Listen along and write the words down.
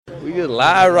We just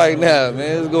live right now,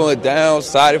 man. It's going down,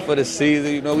 excited for the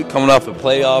season. You know, we coming off a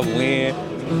playoff win.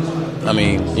 I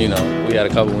mean, you know, we had a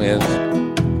couple wins.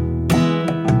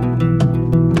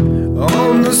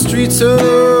 On the streets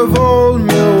of old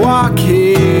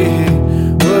Milwaukee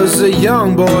was a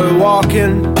young boy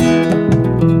walking.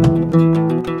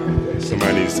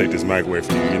 Somebody needs to take this mic away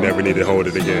from you. You never need to hold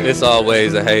it again. It's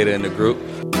always a hater in the group.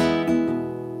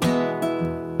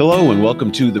 Hello and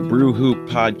welcome to the Brew Hoop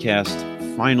podcast.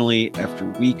 Finally, after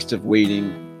weeks of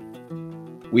waiting,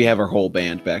 we have our whole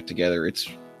band back together. It's,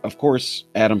 of course,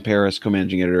 Adam Paris,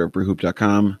 co-managing editor of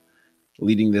brewhoop.com,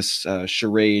 leading this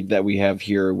charade that we have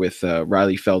here with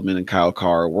Riley Feldman and Kyle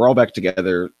Carr. We're all back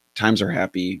together. Times are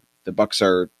happy. The Bucks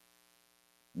are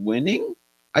winning,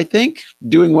 I think,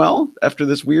 doing well after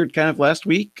this weird kind of last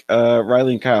week.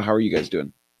 Riley and Kyle, how are you guys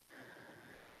doing?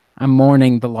 I'm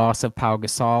mourning the loss of Pau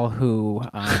Gasol, who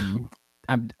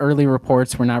early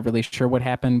reports were not really sure what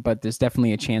happened, but there's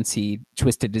definitely a chance he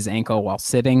twisted his ankle while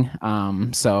sitting.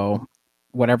 So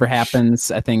whatever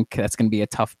happens, I think that's going to be a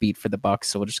tough beat for the Bucks.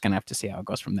 So we're just going to have to see how it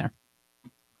goes from there.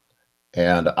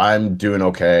 And I'm doing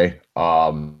okay.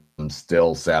 I'm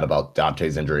still sad about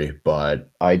Dante's injury, but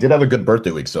I did have a good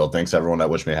birthday week. So thanks everyone that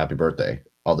wished me a happy birthday.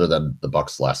 Other than the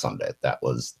Bucks last Sunday, that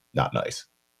was not nice.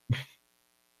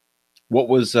 What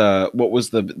was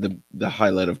the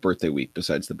highlight of birthday week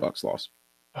besides the Bucks loss?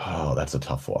 Oh, that's a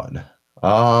tough one.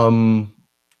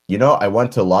 You know, I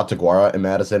went to La Taguara in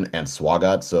Madison and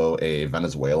Swagat, so a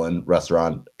Venezuelan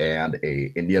restaurant and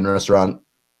a Indian restaurant.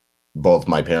 Both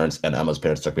my parents and Emma's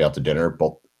parents took me out to dinner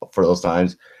both for those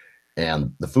times,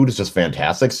 and the food is just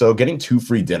fantastic. So getting 2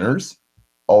 free dinners,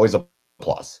 always a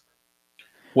plus.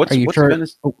 What's sure?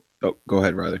 Oh, go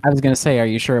ahead, Riley. I was going to say, are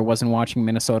you sure it wasn't watching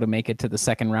Minnesota make it to the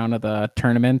second round of the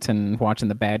tournament and watching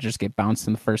the Badgers get bounced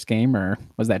in the first game, or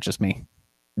was that just me?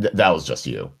 That was just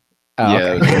you. Oh,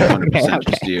 yeah, okay. it was 100%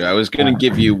 just you. I was going to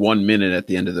give you 1 minute at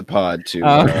the end of the pod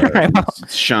to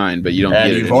shine, but you don't get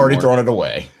it. You've already thrown it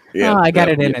away. Yeah, I got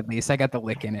it in at least. I got the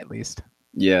lick in at least.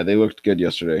 Yeah, they looked good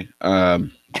yesterday. How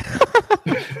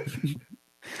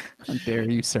dare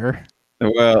you, sir?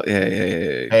 Well,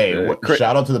 hey.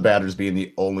 Shout out to the Badgers being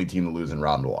the only team to lose in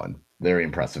round one. Very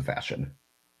impressive fashion.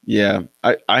 Yeah,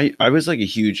 I was a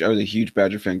huge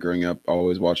Badger fan growing up. I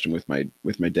always watched them with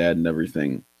my dad and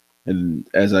everything. And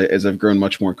as I've grown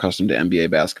much more accustomed to NBA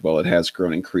basketball, it has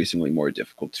grown increasingly more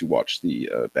difficult to watch the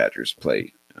Badgers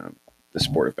play the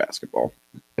sport of basketball.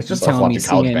 It's just tough watching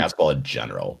college basketball in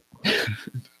general.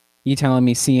 You telling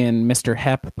me seeing Mr.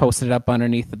 Hep posted up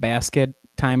underneath the basket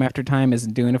time after time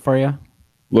isn't doing it for you?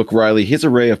 Look, Riley, his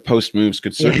array of post moves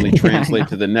could certainly translate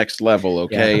to the next level.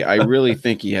 Okay, yeah. I really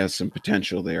think he has some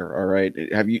potential there. All right,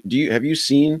 have you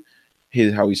seen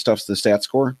how he stuffs the stat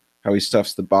score? How he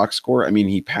stuffs the box score? I mean,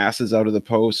 he passes out of the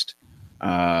post.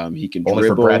 He can only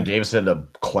dribble. For Brad Davison to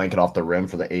clank it off the rim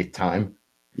for the 8th time.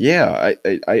 Yeah,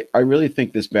 I really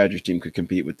think this Badgers team could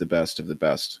compete with the best of the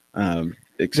best.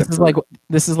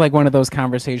 This is like one of those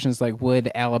conversations. Like, would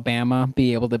Alabama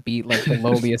be able to beat like the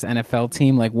lowliest NFL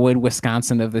team? Like, would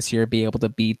Wisconsin of this year be able to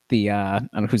beat the I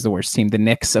don't know who's the worst team, the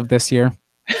Knicks of this year?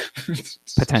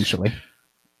 Potentially.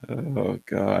 Oh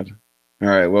God. All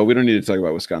right. Well, we don't need to talk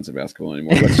about Wisconsin basketball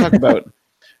anymore. Let's talk about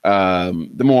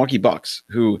the Milwaukee Bucks,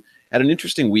 who had an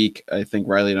interesting week. I think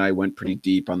Riley and I went pretty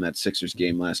deep on that Sixers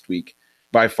game last week.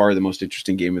 By far the most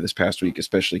interesting game of this past week,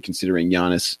 especially considering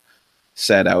Giannis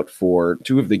sat out for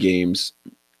 2 of the games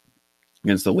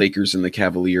against the Lakers and the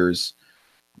Cavaliers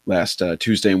last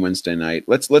Tuesday and Wednesday night.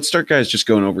 Let's start, guys, just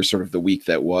going over sort of the week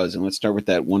that was, and let's start with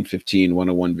that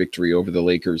 115-101 victory over the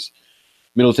Lakers.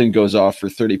 Middleton goes off for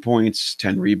 30 points,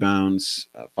 10 rebounds,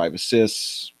 5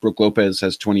 assists. Brook Lopez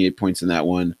has 28 points in that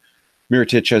one.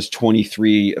 Mirotic has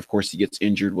 23. Of course, he gets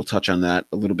injured. We'll touch on that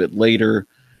a little bit later.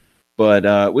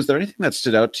 But was there anything that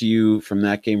stood out to you from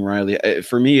that game, Riley?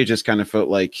 For me, it just kind of felt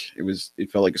like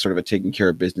it felt like a sort of a taking care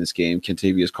of business game.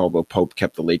 Kentavious Caldwell-Pope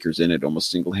kept the Lakers in it almost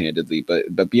single-handedly.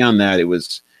 But beyond that, it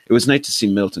was nice to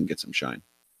see Middleton get some shine.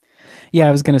 Yeah,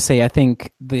 I was going to say, I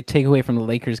think the takeaway from the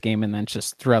Lakers game and then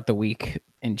just throughout the week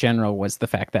in general was the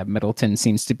fact that Middleton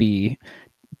seems to be,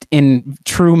 in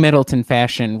true Middleton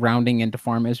fashion, rounding into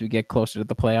form as we get closer to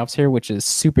the playoffs here, which is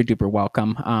super duper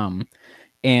welcome.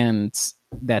 And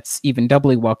that's even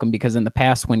doubly welcome because in the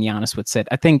past when Giannis would sit,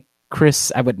 I think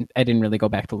Chris, I didn't really go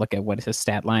back to look at what his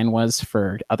stat line was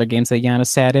for other games that Giannis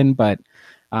sat in, but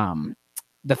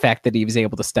the fact that he was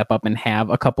able to step up and have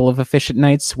a couple of efficient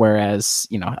nights, whereas,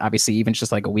 obviously even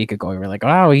just like a week ago, we were like,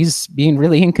 oh, he's being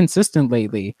really inconsistent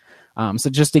lately. So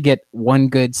just to get one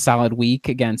good solid week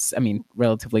against,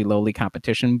 relatively lowly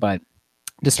competition, but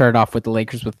to start off with the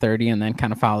Lakers with 30 and then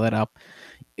kind of follow that up,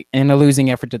 in a losing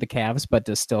effort to the Cavs, but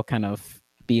to still kind of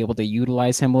be able to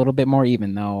utilize him a little bit more,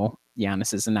 even though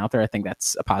Giannis isn't out there. I think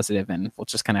that's a positive, and we'll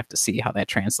just kind of have to see how that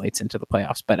translates into the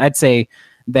playoffs. But I'd say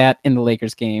that in the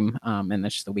Lakers game, and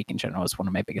that's just the week in general, is one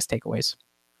of my biggest takeaways.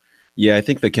 Yeah, I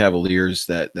think the Cavaliers,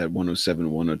 that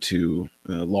 107-102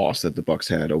 loss that the Bucks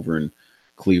had over in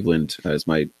Cleveland, as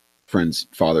my friend's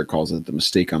father calls it, the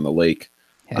mistake on the lake.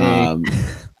 Hey.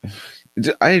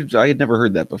 I had never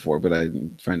heard that before, but I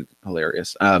find it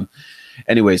hilarious.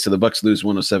 Anyway, so the Bucks lose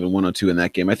 107-102 in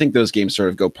that game. I think those games sort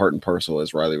of go part and parcel,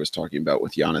 as Riley was talking about,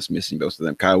 with Giannis missing both of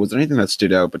them. Kyle, was there anything that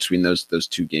stood out between those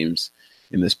two games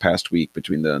in this past week,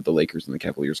 between the Lakers and the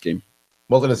Cavaliers game?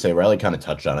 Well, I was going to say, Riley kind of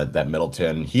touched on it, that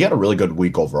Middleton, he had a really good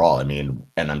week overall. I mean,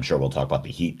 and I'm sure we'll talk about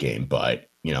the Heat game, but,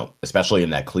 especially in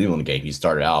that Cleveland game, he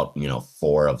started out,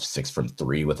 4 of 6 from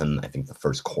 3 within, I think, the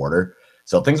first quarter.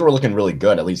 So things were looking really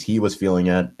good. At least he was feeling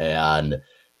it. And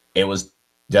it was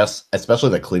just,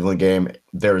 especially the Cleveland game,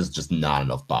 there's just not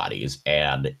enough bodies.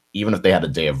 And even if they had a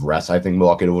day of rest, I think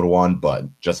Milwaukee would have won, but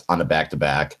just on a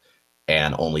back-to-back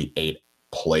and only 8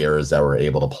 players that were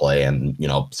able to play, and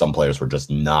some players were just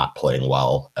not playing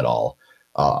well at all.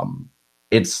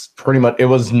 It's pretty much, it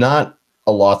was not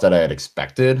a loss that I had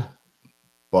expected,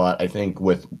 but I think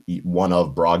with one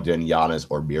of Brogdon, Giannis,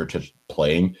 or Mirotic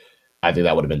playing, I think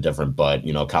that would have been different. But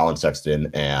Colin Sexton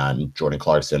and Jordan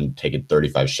Clarkson taking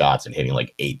 35 shots and hitting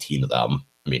like 18 of them.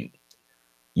 I mean,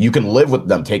 you can live with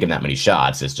them taking that many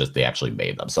shots. It's just they actually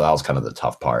made them, so that was kind of the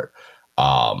tough part.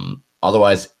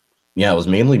 Otherwise, yeah, it was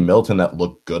mainly Milton that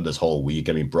looked good this whole week.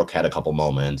 I mean, Brook had a couple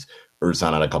moments,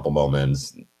 Ersan had a couple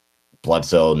moments,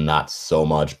 Bledsoe not so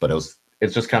much, but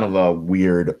it's just kind of a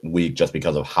weird week just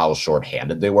because of how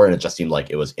shorthanded they were, and it just seemed like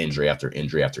it was injury after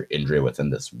injury after injury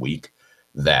within this week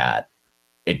that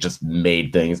it just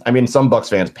made things. I mean, some Bucks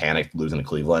fans panicked losing to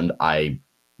Cleveland. I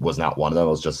was not one of them.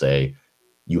 Let's just say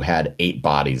you had 8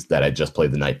 bodies that had just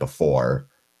played the night before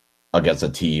against a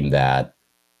team that,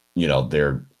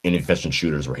 their inefficient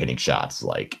shooters were hitting shots.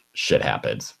 Like, shit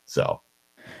happens. So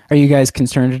are you guys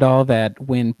concerned at all that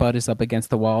when Bud is up against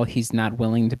the wall, he's not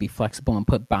willing to be flexible and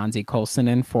put Bonzi Colson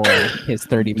in for his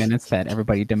 30 minutes that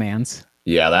everybody demands?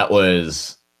 Yeah, that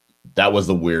was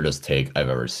the weirdest take I've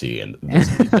ever seen this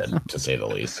season, to say the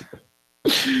least.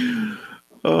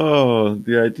 Oh,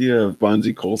 the idea of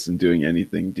Bonzi Colson doing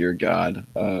anything, dear God.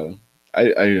 I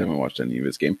haven't watched any of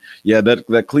his game. Yeah,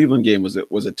 that Cleveland game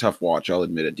was a tough watch, I'll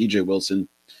admit it. DJ Wilson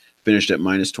finished at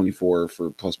 -24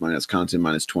 for plus-minus, Compton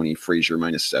 -20, Frazier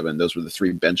 -7. Those were the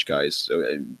 3 bench guys. So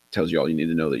it tells you all you need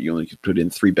to know, that you only could put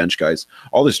in 3 bench guys.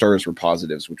 All the starters were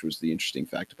positives, which was the interesting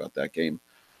fact about that game.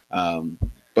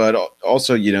 But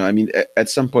also, I mean, at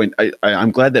some point,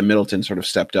 I'm glad that Middleton sort of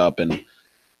stepped up and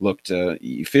looked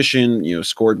efficient,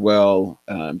 scored well,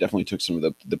 definitely took some of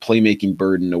the playmaking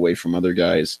burden away from other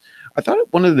guys. I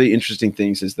thought one of the interesting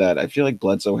things is that I feel like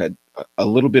Bledsoe had a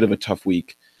little bit of a tough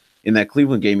week. In that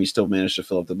Cleveland game, he still managed to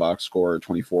fill up the box score,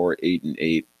 24, 8, and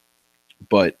 8.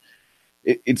 But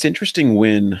it's interesting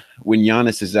when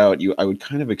Giannis is out, I would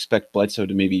kind of expect Bledsoe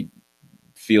to maybe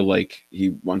feel like he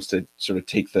wants to sort of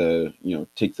take the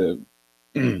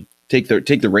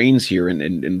reins here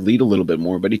and lead a little bit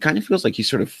more, but he kind of feels like he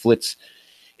sort of flits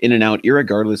in and out,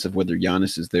 irregardless of whether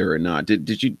Giannis is there or not.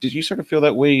 Did you sort of feel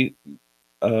that way,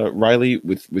 Riley,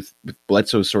 with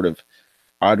Bledsoe's sort of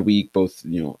odd week, both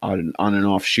on and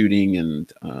off shooting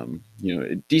and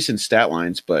decent stat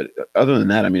lines, but other than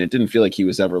that, I mean, it didn't feel like he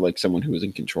was ever like someone who was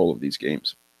in control of these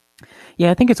games.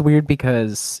 Yeah, I think it's weird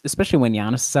because, especially when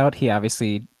Giannis is out, he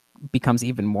obviously becomes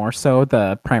even more so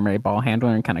the primary ball handler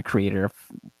and kind of creator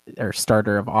or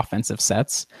starter of offensive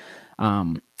sets.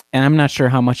 And I'm not sure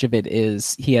how much of it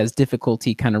is he has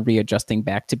difficulty kind of readjusting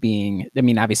back to being, I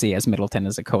mean, obviously he has Middleton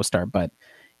as a co-star, but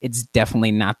it's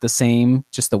definitely not the same,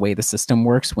 just the way the system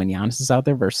works when Giannis is out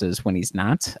there versus when he's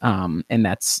not. And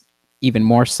that's even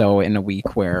more so in a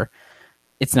week where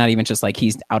it's not even just like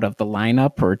he's out of the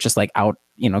lineup or just like out,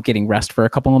 getting rest for a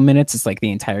couple of minutes. It's like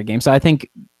the entire game. So I think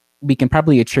we can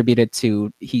probably attribute it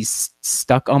to he's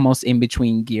stuck almost in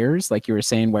between gears, like you were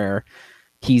saying, where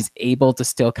he's able to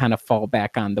still kind of fall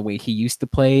back on the way he used to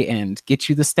play and get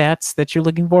you the stats that you're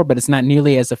looking for, but it's not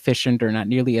nearly as efficient or not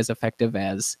nearly as effective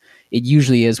as it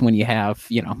usually is when you have,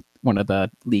 one of the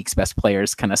league's best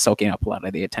players kind of soaking up a lot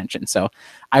of the attention. So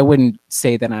I wouldn't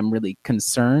say that I'm really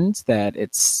concerned that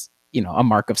it's, a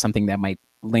mark of something that might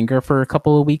linger for a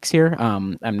couple of weeks here.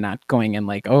 I'm not going in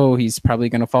like, oh, he's probably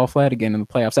going to fall flat again in the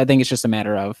playoffs. I think it's just a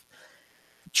matter of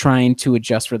trying to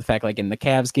adjust for the fact, like in the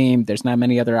Cavs game, there's not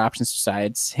many other options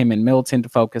besides him and Middleton to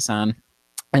focus on.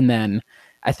 And then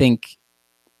I think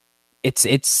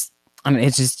it's I mean,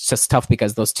 it's just tough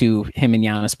because those two, him and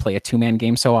Giannis, play a two-man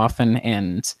game so often.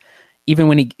 And even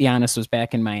when Giannis was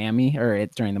back in Miami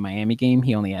during the Miami game,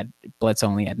 Bledsoe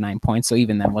only had 9 points. So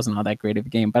even then wasn't all that great of a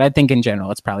game. But I think in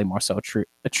general, it's probably more so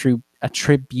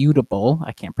attributable,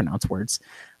 I can't pronounce words,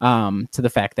 to the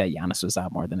fact that Giannis was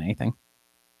out more than anything.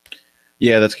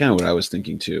 Yeah, that's kind of what I was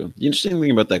thinking too. The interesting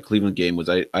thing about that Cleveland game was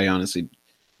I honestly,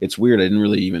 it's weird. I didn't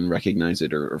really even recognize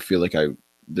it or feel like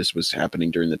this was happening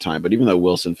during the time. But even though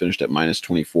Wilson finished at minus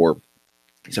 24,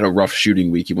 he's had a rough shooting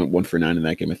week. He went 1 for 9 in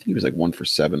that game. I think he was like 1 for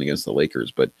 7 against the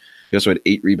Lakers. But he also had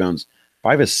 8 rebounds,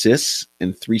 5 assists,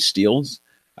 and 3 steals.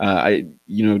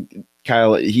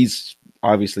 Kyle, he's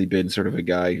obviously been sort of a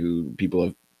guy who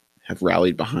people have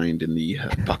rallied behind in the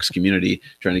Bucks community,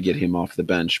 trying to get him off the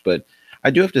bench. But I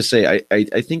do have to say,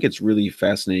 I think it's really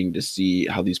fascinating to see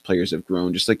how these players have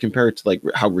grown. Just like compare it to like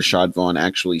how Rashad Vaughn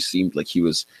actually seemed like he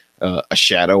was a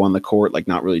shadow on the court, like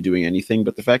not really doing anything.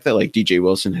 But the fact that like DJ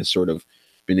Wilson has sort of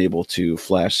been able to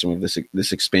flash some of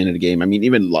this expanded game. I mean,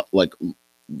 even like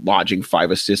lodging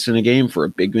 5 assists in a game for a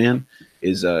big man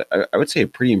is, I would say, a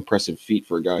pretty impressive feat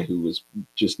for a guy who was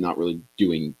just not really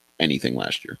doing anything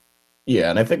last year.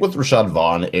 Yeah, and I think with Rashad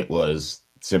Vaughn, it was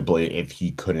simply if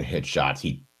he couldn't hit shots,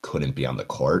 he couldn't be on the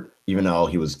court, even though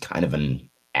he was kind of an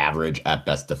average at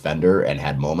best defender and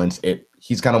had moments. It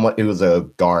was a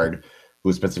guard who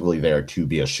was specifically there to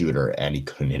be a shooter, and he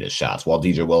couldn't hit his shots. While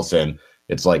DJ Wilson,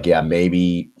 it's like, yeah,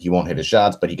 maybe he won't hit his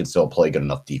shots, but he can still play good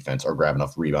enough defense or grab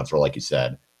enough rebounds, or like you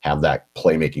said, have that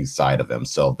playmaking side of him.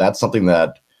 So that's something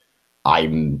that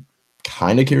I'm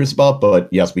kind of curious about. But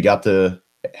yes, we got the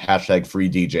hashtag free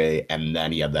DJ, and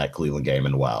then he had that Cleveland game,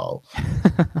 and well,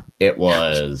 it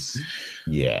was,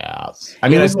 yeah. I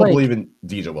mean, I still believe in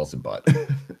DJ Wilson, but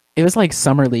it was like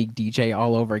Summer League DJ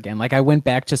all over again. Like I went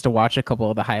back just to watch a couple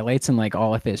of the highlights and like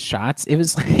all of his shots. It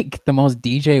was like the most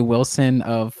DJ Wilson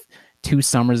of 2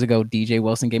 summers ago DJ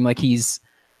Wilson game. Like he's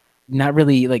not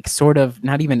really like sort of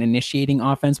not even initiating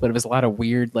offense, but it was a lot of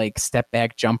weird like step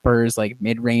back jumpers, like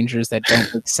mid rangers that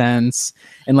don't make sense.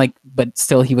 And like, but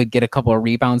still he would get a couple of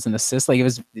rebounds and assists. Like it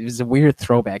was a weird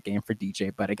throwback game for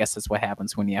DJ, but I guess that's what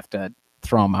happens when you have to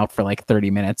throw him out for like 30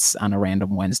 minutes on a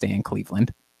random Wednesday in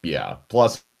Cleveland. Yeah.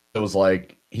 Plus it was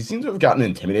like, he seems to have gotten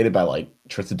intimidated by like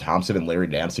Tristan Thompson and Larry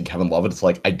Nance and Kevin Love. It's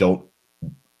like,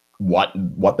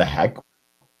 what the heck?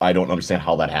 I don't understand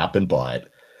how that happened, but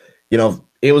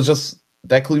it was just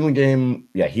that Cleveland game.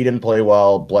 Yeah, he didn't play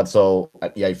well. Bledsoe,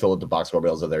 yeah, he filled up the box score, but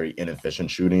it was a very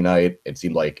inefficient shooting night. It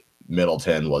seemed like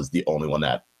Middleton was the only one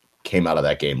that came out of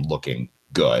that game looking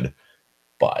good.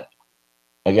 But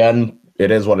again,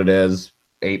 it is what it is.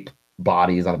 8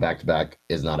 bodies on a back-to-back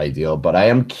is not ideal, but I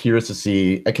am curious to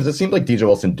see, because it seemed like DJ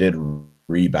Wilson did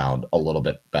rebound a little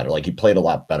bit better. Like he played a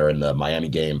lot better in the Miami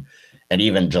game, and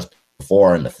even just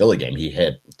before in the Philly game, he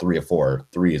hit 3 or 4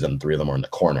 threes, and 3 of them were in the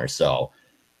corner. So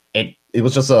it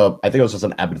was just I think it was just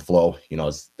an ebb and flow.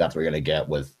 That's what you're going to get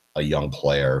with a young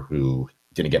player who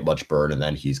didn't get much burn, and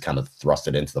then he's kind of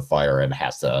thrusted into the fire and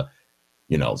has to,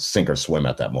 sink or swim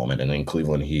at that moment. And in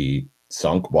Cleveland, he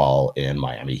sunk, while in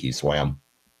Miami, he swam.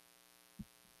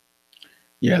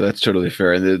 Yeah, that's totally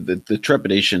fair. And the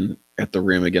trepidation at the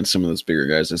rim against some of those bigger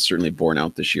guys has certainly borne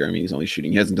out this year. I mean, he's only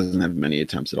shooting. Doesn't have many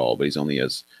attempts at all, but he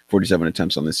has 47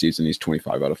 attempts on this season. He's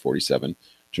 25 out of 47 in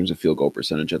terms of field goal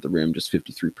percentage at the rim, just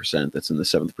 53%. That's in the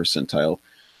 7th percentile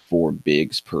for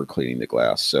bigs per cleaning the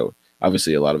glass. So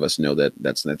obviously, a lot of us know that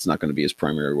that's not going to be his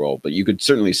primary role, but you could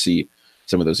certainly see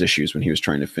some of those issues when he was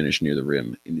trying to finish near the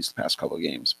rim in these past couple of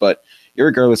games. But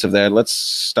irregardless of that, let's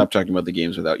stop talking about the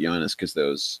games without Giannis, because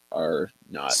those are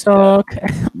not suck.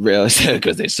 Realistic,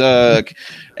 because they suck.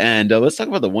 And let's talk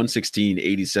about the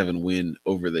 116-87 win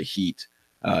over the Heat.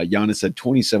 Giannis had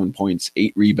 27 points,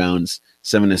 8 rebounds,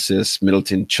 7 assists.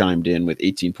 Middleton chimed in with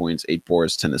 18 points, 8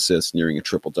 boards, 10 assists, nearing a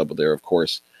triple-double there, of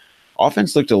course.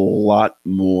 Offense looked a lot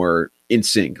more in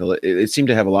sync. It seemed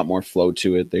to have a lot more flow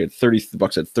to it. The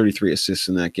Bucks had 33 assists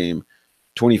in that game,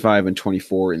 25 and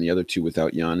 24 in the other 2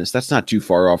 without Giannis. That's not too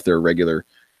far off their regular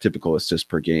typical assist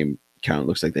per game count. It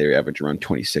looks like they average around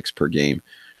 26 per game.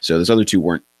 So those other 2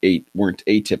 weren't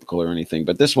atypical or anything.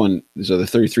 But this one, so the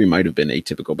 33 might have been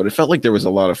atypical, but it felt like there was a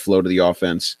lot of flow to the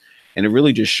offense. And it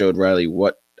really just showed Riley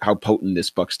how potent this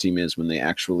Bucks team is when they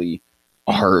actually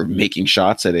are making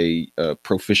shots at a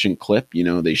proficient clip.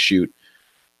 They shoot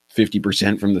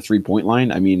 50% from the 3-point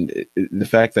line. I mean, the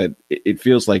fact that it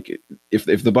feels like if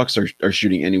the Bucks are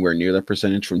shooting anywhere near that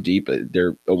percentage from deep,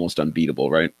 they're almost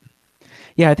unbeatable, right?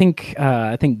 Yeah, I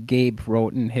think Gabe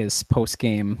wrote in his post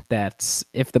game that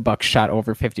if the Bucks shot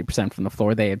over 50% from the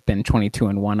floor, they had been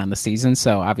 22-1 on the season.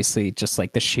 So obviously, just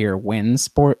like the sheer wins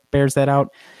bears that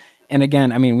out. And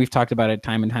again, I mean, we've talked about it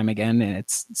time and time again, and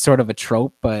it's sort of a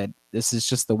trope, but this is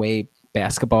just the way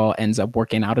basketball ends up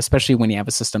working out, especially when you have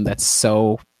a system that's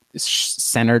so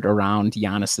centered around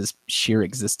Giannis's sheer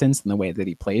existence and the way that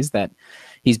he plays, that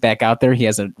he's back out there. He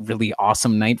has a really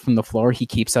awesome night from the floor. He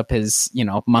keeps up his,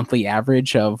 monthly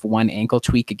average of one ankle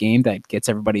tweak a game that gets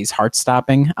everybody's heart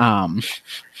stopping.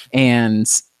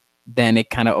 And then it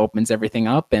kind of opens everything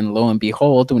up. And lo and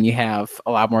behold, when you have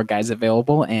a lot more guys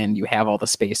available and you have all the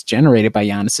space generated by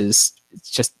Giannis's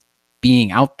just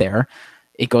being out there,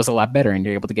 it goes a lot better and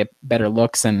you're able to get better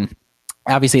looks. And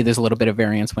obviously there's a little bit of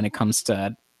variance when it comes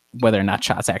to whether or not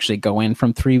shots actually go in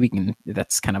from three.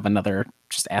 That's kind of another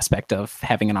just aspect of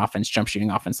having an offense, jump shooting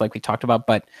offense, like we talked about,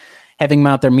 but having them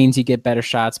out there means you get better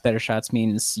shots. Better shots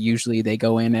means usually they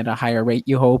go in at a higher rate,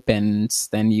 you hope, and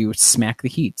then you smack the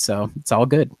Heat. So it's all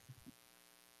good.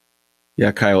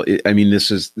 Yeah, Kyle,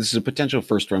 this is a potential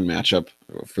first round matchup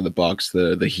for the Bucks.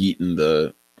 The Heat and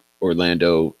the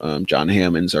Orlando John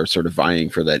Hammonds are sort of vying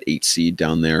for that 8 seed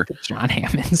down there. John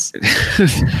Hammonds.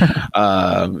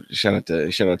 Shout out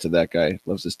to that guy.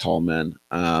 Loves his tall men.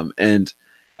 And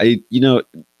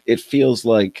it feels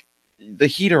like the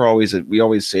Heat are we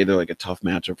always say they're like a tough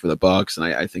matchup for the Bucks, and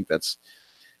I think that's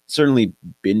certainly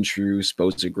been true.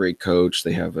 Spo's a great coach.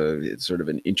 They have it's sort of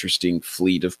an interesting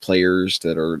fleet of players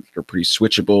that are pretty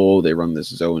switchable. They run this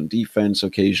zone defense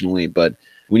occasionally, but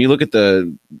when you look at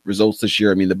the results this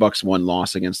year, the Bucks' one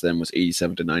loss against them was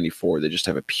 87-94. They just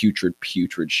have a putrid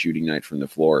shooting night from the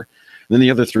floor. And then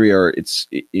the other three it's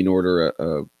in order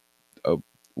a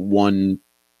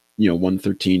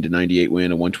 113-98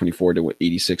 win, a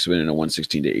 124-86 win, and a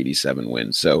 116-87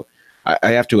 win. So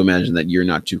I have to imagine that you're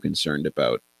not too concerned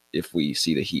about if we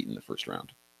see the Heat in the first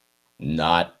round.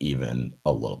 Not even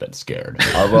a little bit scared.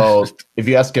 Although, if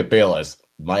you ask Skip Bayless,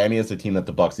 Miami is the team that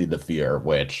the Bucks need to fear,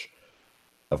 which,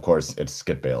 of course, it's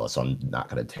Skip Bayless, so I'm not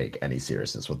going to take any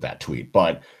seriousness with that tweet.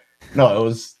 But no, it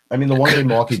was, the one game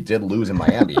Milwaukee did lose in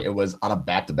Miami, it was on a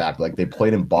back-to-back. Like, they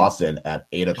played in Boston at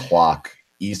 8 o'clock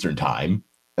Eastern time,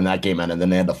 and that game ended, and then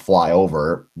they had to fly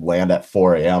over, land at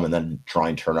 4 a.m., and then try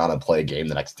and turn on and play a game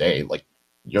the next day. Like,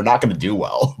 you're not going to do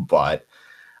well. But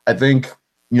I think,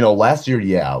 last year,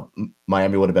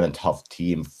 Miami would have been a tough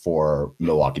team for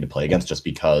Milwaukee to play against just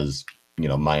because,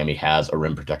 Miami has a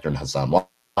rim protector in Hassan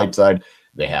Whiteside.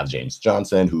 They have James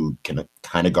Johnson, who can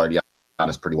kind of guard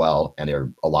Giannis pretty well, and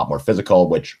they're a lot more physical,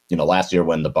 which, last year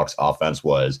when the Bucks offense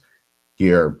was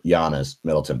here, Giannis,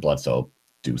 Middleton, Bledsoe,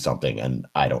 do something, and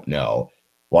I don't know.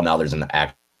 Well, now there's an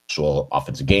actual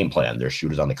offensive game plan. There's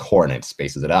shooters on the court, and it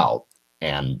spaces it out.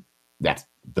 And that's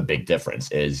the big difference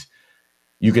is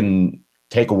you can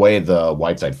take away the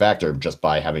Whiteside factor just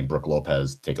by having Brook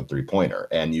Lopez take a three-pointer.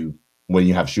 And when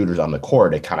you have shooters on the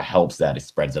court, it kind of helps that. It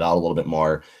spreads it out a little bit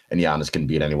more, and Giannis can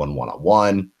beat anyone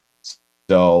one-on-one.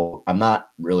 So I'm not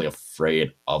really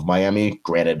afraid of Miami.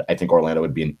 Granted, I think Orlando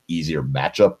would be an easier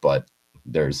matchup, but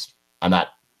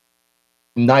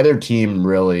neither team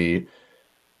really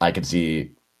I could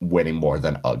see winning more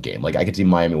than a game. Like, I could see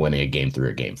Miami winning a game 3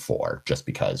 or game 4 just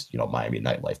because, Miami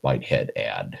nightlife might hit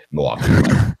and Milwaukee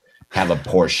might have a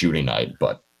poor shooting night.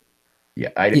 But yeah,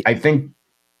 I think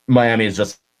Miami is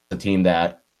just a team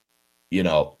that,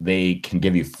 they can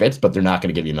give you fits, but they're not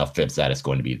going to give you enough fits that it's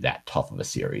going to be that tough of a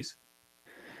series.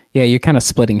 Yeah, you're kind of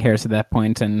splitting hairs at that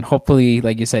point, and hopefully,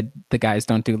 like you said, the guys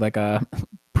don't do like a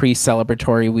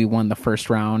pre-celebratory "we won the first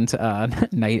round"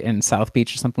 night in South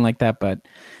Beach or something like that. But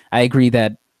I agree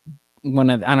that I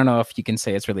don't know if you can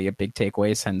say it's really a big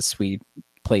takeaway since we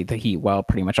played the Heat well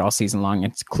pretty much all season long,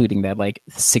 including that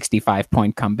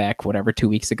 65-point comeback, 2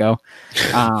 weeks ago.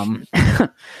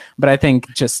 But I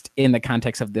think just in the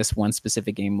context of this one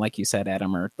specific game, like you said,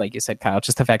 Adam, or like you said, Kyle,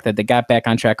 just the fact that they got back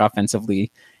on track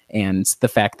offensively and the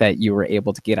fact that you were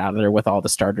able to get out of there with all the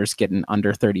starters getting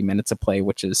under 30 minutes of play,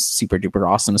 which is super duper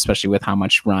awesome, especially with how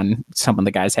much run some of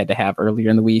the guys had to have earlier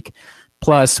in the week.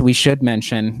 Plus, we should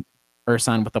mention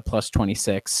Ersan with the plus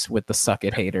 26 with the suck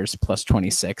it haters plus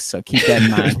 26. So keep that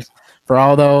in mind. For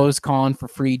all those calling for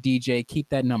free DJ, keep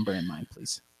that number in mind,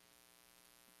 please.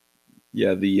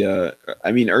 Yeah,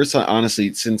 Ersan,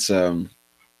 honestly, since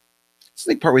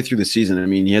like partway through the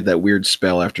season, he had that weird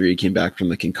spell after he came back from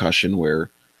the concussion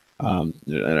where I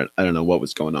don't know what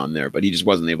was going on there, but he just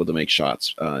wasn't able to make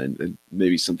shots. And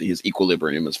maybe his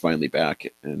equilibrium is finally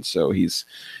back. And so he's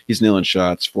nailing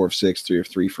shots, 4 of 6, 3 of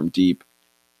 3 from deep.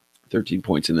 13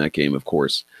 points in that game, of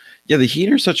course. Yeah, the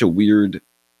Heat are such a weird,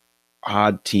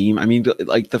 odd team.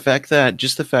 The fact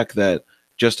that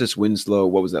Justice Winslow,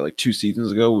 what was that, 2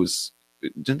 seasons ago,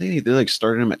 didn't they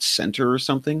started him at center or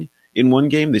something in one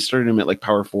game? They started him at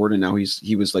power forward, and now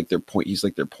he was their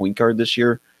point guard this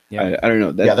year. Yeah. I don't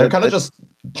know. They're kind of just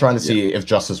trying to see if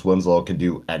Justice Winslow can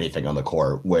do anything on the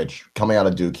court, which coming out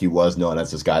of Duke, he was known as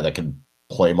this guy that can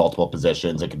play multiple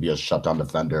positions. It could be a shutdown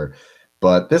defender.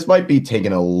 But this might be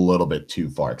taken a little bit too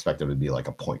far. Expect him to be like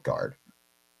a point guard.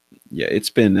 Yeah, it's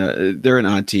been they're an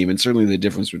odd team, and certainly the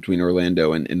difference between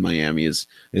Orlando and Miami is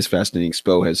fascinating.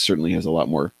 Spo certainly has a lot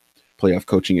more playoff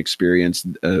coaching experience.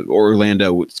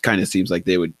 Orlando kind of seems like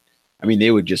they would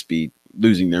just be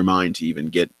losing their mind to even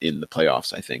get in the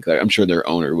playoffs. I think I'm sure their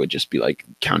owner would just be like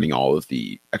counting all of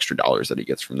the extra dollars that he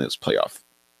gets from those playoff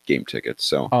game tickets.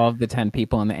 So all of the 10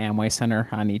 people in the Amway Center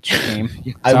on each game.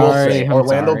 I will say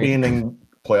Orlando being in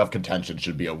playoff contention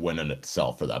should be a win in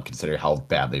itself for them, considering how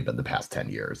bad they've been the past 10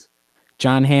 years.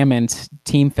 John Hammond,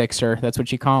 team fixer. That's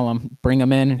what you call him. Bring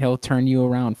him in and he'll turn you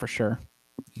around for sure.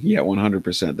 Yeah,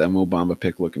 100%. That Obama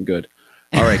pick looking good.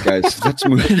 All right, guys, let's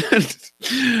move.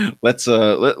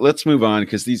 Let's move on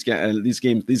because these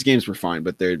games were fine,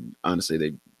 but they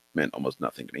meant almost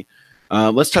nothing to me.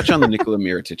 Let's touch on the Nikola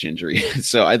Mirotic injury.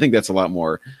 So I think that's a lot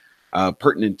more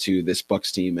pertinent to this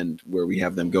Bucks team and where we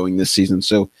have them going this season.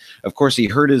 So of course he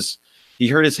hurt his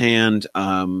hand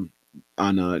on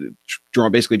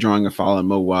basically drawing a foul on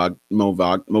Mo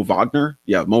Wagner.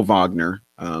 Yeah, Mo Wagner.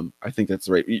 I think that's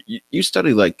right. You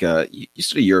study you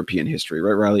study European history,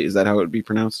 right, Riley? Is that how it would be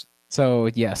pronounced?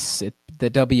 So yes, the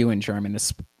W in German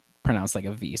is pronounced like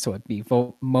a V, so it'd be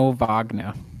Mo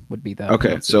Wagner would be the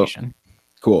pronunciation. So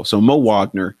cool. So Mo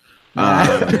Wagner.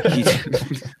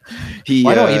 He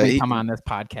why don't even come on this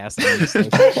podcast?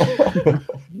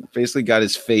 Basically got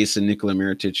his face in Nikola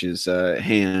Mirotic's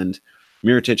hand.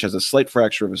 Mirotic has a slight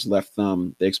fracture of his left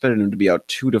thumb. They expected him to be out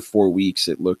 2 to 4 weeks,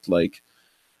 it looked like.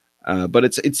 But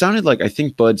it sounded like, I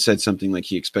think Bud said something like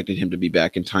he expected him to be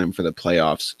back in time for the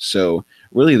playoffs. So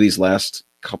really these last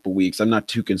couple weeks, I'm not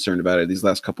too concerned about it. These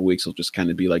last couple weeks will just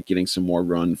kind of be like getting some more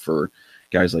run for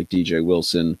guys like DJ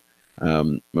Wilson,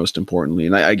 most importantly.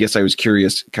 And I guess I was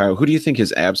curious, Kyle, who do you think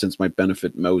his absence might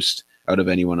benefit most out of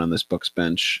anyone on this Bucks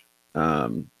bench? Or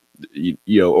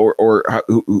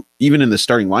even in the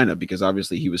starting lineup, because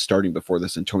obviously he was starting before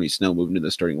this and Tony Snell moved into the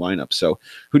starting lineup. So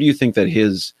who do you think that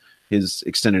his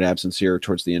extended absence here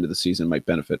towards the end of the season might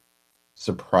benefit?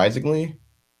 Surprisingly,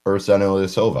 Ersan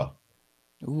Ilyasova.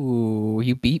 Ooh,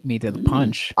 you beat me to the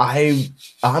punch. I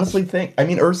honestly think,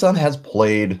 Ersan has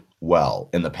played well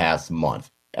in the past month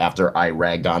after I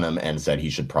ragged on him and said he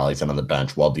should probably sit on the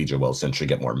bench while DJ Wilson should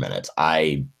get more minutes.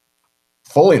 I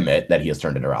fully admit that he has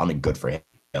turned it around and good for him.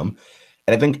 And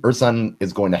I think Ersan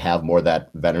is going to have more of that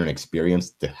veteran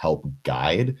experience to help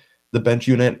guide the bench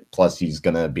unit. Plus, he's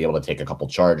going to be able to take a couple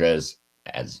charges,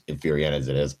 as infuriating as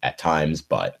it is at times.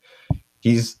 But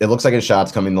it looks like his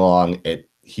shot's coming along.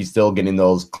 He's still getting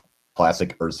those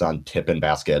classic Ersan tip-in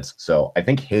baskets. So I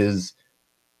think his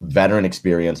veteran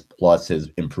experience plus his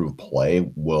improved play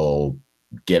will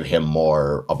give him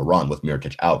more of a run with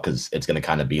Mirotic out, because it's going to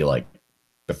kind of be like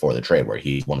before the trade where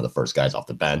he's one of the first guys off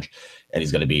the bench and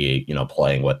he's going to be,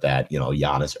 playing with that,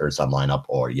 Giannis Ersan lineup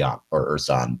or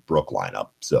Ersan Brook lineup.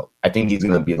 So I think he's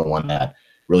going to be the one that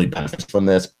really benefits from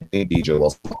this. I think DJ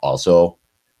will also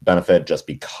benefit just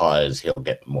because he'll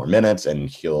get more minutes and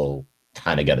he'll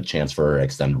kind of get a chance for an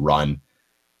extended run.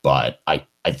 But I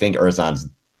think Ersan's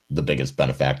the biggest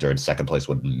benefactor. Second place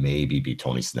would maybe be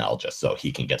Tony Snell, just so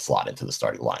he can get slotted into the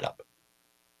starting lineup.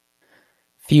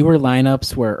 Fewer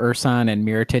lineups where Ersan and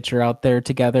Mirotic are out there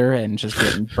together and just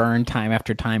getting burned time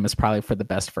after time is probably for the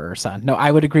best for Ersan. No,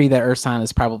 I would agree that Ersan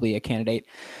is probably a candidate.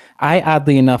 I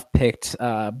oddly enough picked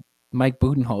Mike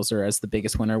Budenholzer as the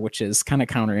biggest winner, which is kind of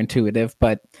counterintuitive,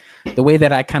 but the way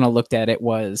that I kind of looked at it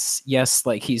was, yes,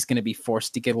 like he's going to be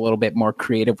forced to get a little bit more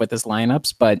creative with his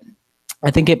lineups, but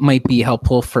I think it might be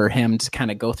helpful for him to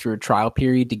kind of go through a trial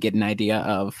period to get an idea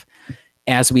of,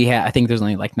 as we have, I think there's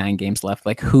only like 9 games left,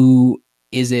 like who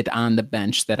is it on the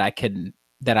bench that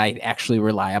I actually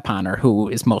rely upon, or who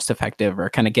is most effective, or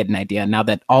kind of get an idea now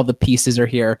that all the pieces are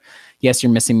here. Yes,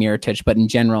 you're missing Mirotic, but in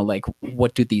general, like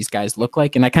what do these guys look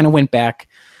like? And I kind of went back.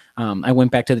 I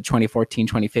went back to the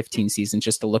 2014-2015 season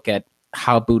just to look at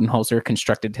how Budenholzer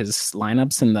constructed his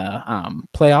lineups in the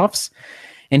playoffs.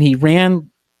 And he ran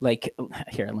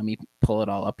here, let me pull it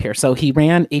all up here. So he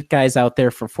ran 8 guys out there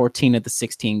for 14 of the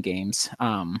 16 games.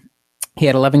 He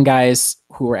had 11 guys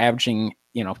who were averaging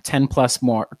 10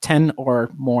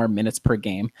 or more minutes per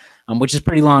game, which is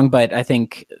pretty long, but I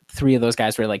think 3 of those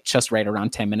guys were like just right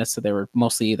around 10 minutes. So they were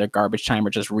mostly either garbage time or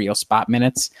just real spot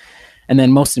minutes. And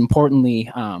then most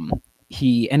importantly,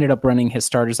 he ended up running his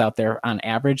starters out there on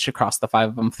average across the 5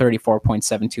 of them,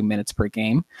 34.72 minutes per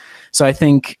game. So I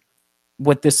think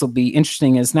what this will be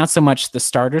interesting is not so much the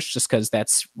starters, just because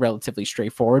that's relatively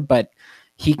straightforward, but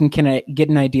he can get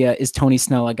an idea, is Tony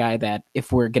Snell a guy that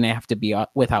if we're going to have to be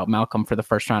without Malcolm for the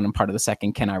first round and part of the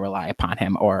second, can I rely upon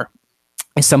him? Or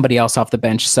is somebody else off the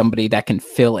bench somebody that can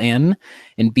fill in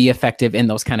and be effective in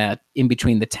those kind of in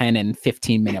between the 10 and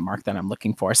 15 minute mark that I'm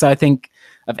looking for? So I think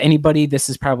of anybody, this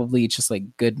is probably just like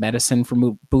good medicine for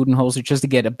Budenholzer, just to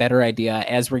get a better idea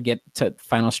as we get to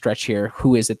final stretch here.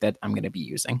 Who is it that I'm going to be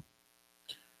using?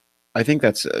 I think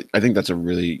that's a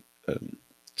really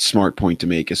smart point to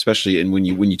make, especially and when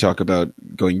you talk about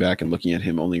going back and looking at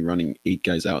him only running 8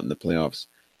 guys out in the playoffs.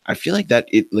 I feel like the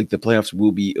playoffs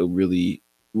will be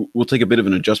we'll take a bit of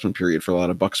an adjustment period for a lot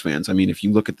of Bucks fans. I mean, if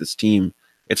you look at this team,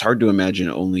 it's hard to imagine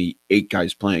only 8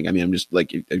 guys playing. I mean, I'm just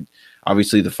like,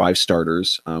 obviously the 5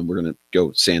 starters, we're going to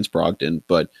go sans Brogdon,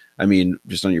 but I mean,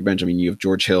 just on your bench, I mean, you have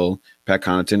George Hill, Pat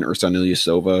Connaughton, Ersan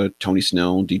Ilyasova, Tony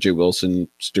Snell, DJ Wilson,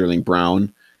 Sterling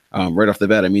Brown. Right off the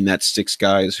bat, I mean, that's 6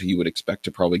 guys who you would expect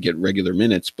to probably get regular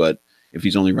minutes, but if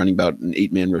he's only running about an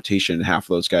 8-man rotation, half of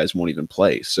those guys won't even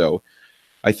play. So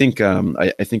I think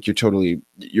I think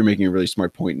you're making a really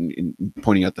smart point in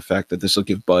pointing out the fact that this will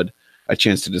give Bud a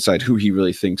chance to decide who he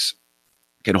really thinks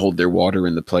can hold their water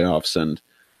in the playoffs. And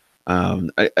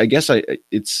I guess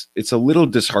it's a little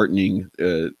disheartening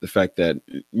the fact that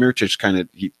Mirotic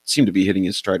he seemed to be hitting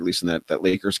his stride, at least in that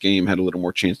Lakers game, had a little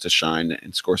more chance to shine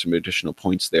and score some additional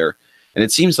points there. And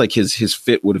it seems like his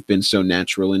fit would have been so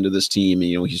natural into this team.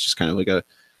 And, he's just kind of like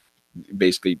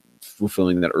basically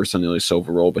fulfilling that Ersan Ilyasova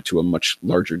role, but to a much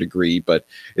larger degree. But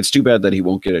it's too bad that he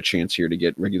won't get a chance here to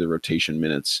get regular rotation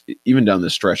minutes, even down the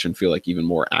stretch, and feel like even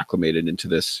more acclimated into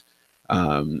this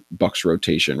Bucks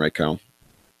rotation, right, Kyle?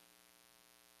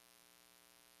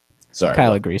 Sorry,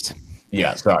 Kyle agrees.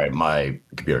 Yeah, sorry, my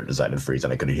computer decided to freeze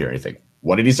and I couldn't hear anything.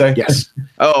 What did he say? Yes.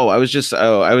 I was just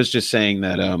saying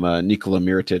that Nikola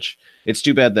Mirotic. It's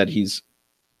too bad that he's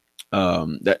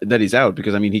that he's out,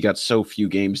 because I mean, he got so few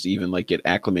games to even like get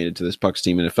acclimated to this Bucks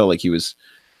team, and it felt like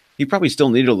he probably still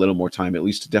needed a little more time, at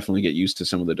least to definitely get used to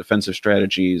some of the defensive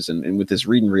strategies and with this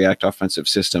read and react offensive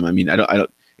system. I mean,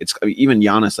 even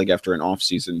Giannis, like after an off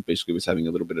season, basically was having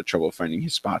a little bit of trouble finding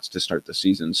his spots to start the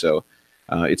season. So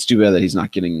it's too bad that he's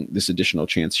not getting this additional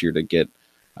chance here to get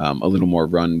a little more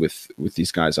run with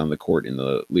these guys on the court in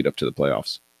the lead up to the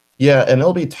playoffs. Yeah, and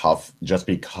it'll be tough just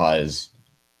because,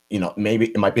 maybe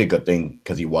it might be a good thing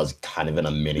because he was kind of in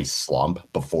a mini slump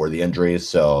before the injuries.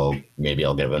 So maybe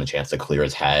I'll give him a chance to clear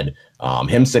his head.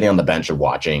 Him sitting on the bench and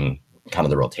watching kind of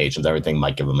the rotations, everything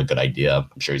might give him a good idea.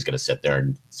 I'm sure he's going to sit there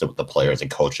and sit with the players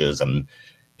and coaches, and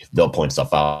they'll point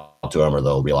stuff out to him or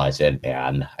they'll realize it.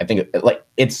 And I think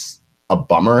it's a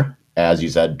bummer, as you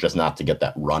said, just not to get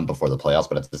that run before the playoffs,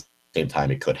 but at the same time,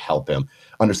 it could help him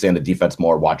understand the defense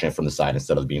more, watching it from the side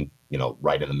instead of being,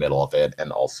 right in the middle of it,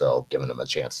 and also giving him a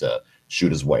chance to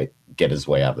get his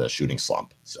way out of the shooting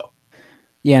slump. So,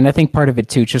 yeah, and I think part of it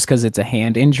too, just because it's a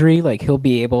hand injury, like he'll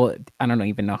be able, I don't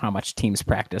even know how much teams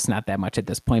practice, not that much at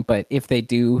this point, but if they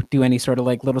do any sort of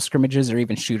like little scrimmages or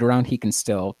even shoot around, he can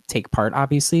still take part,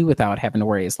 obviously, without having to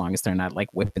worry, as long as they're not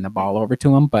like whipping the ball over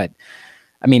to him. But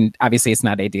I mean, obviously it's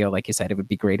not ideal. Like you said, it would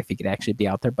be great if he could actually be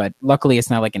out there, but luckily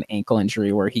it's not like an ankle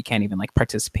injury where he can't even like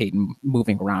participate in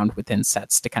moving around within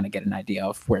sets to kind of get an idea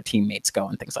of where teammates go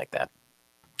and things like that.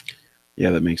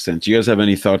 Yeah, that makes sense. Do you guys have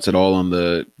any thoughts at all on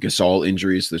the Gasol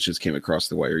injuries that just came across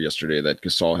the wire yesterday, that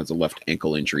Gasol has a left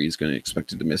ankle injury? He's going to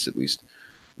expected to miss at least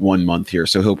 1 month here.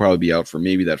 So he'll probably be out for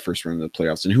maybe that first round of the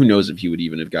playoffs. And who knows if he would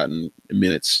even have gotten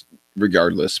minutes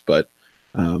regardless, but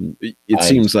it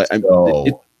seems like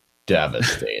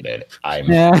devastated. I'm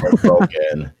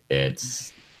broken.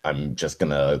 I'm just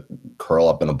gonna curl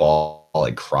up in a ball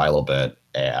and cry a little bit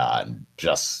and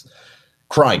just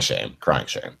crying shame.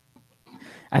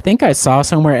 I think I saw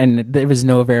somewhere, and there was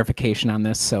no verification on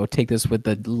this, so take this with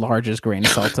the largest grain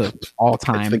of salt of all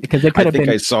time. Because it could have been.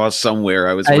 I saw somewhere.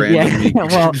 I was randomly. Yeah,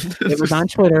 well, it was on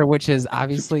Twitter, which is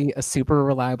obviously a super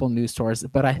reliable news source.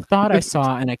 But I thought I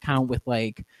saw an account with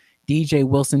like DJ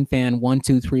Wilson fan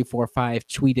 12345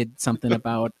 tweeted something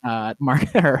about Pau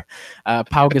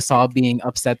Gasol being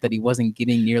upset that he wasn't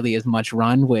getting nearly as much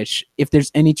run. Which, if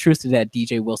there's any truth to that,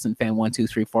 DJ Wilson fan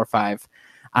 12345.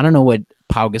 I don't know what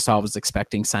Pau Gasol was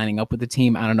expecting signing up with the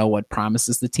team. I don't know what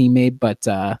promises the team made, but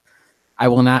I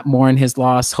will not mourn his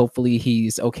loss. Hopefully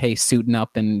he's okay suiting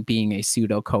up and being a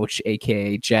pseudo coach,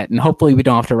 aka Jet, and hopefully we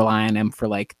don't have to rely on him for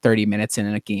like 30 minutes in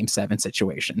a Game 7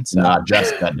 situation. So. Nah,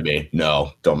 Jet's dead to me.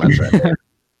 No, don't mention it.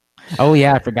 Oh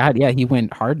yeah, I forgot. Yeah, he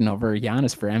went Harden over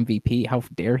Giannis for MVP. How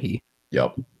dare he?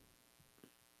 Yep.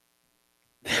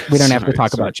 We don't have to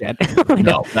talk about Jet.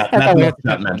 No,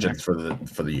 that mentions for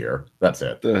the year. That's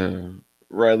it.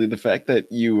 Riley, the fact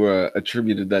that you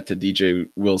attributed that to DJ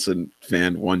Wilson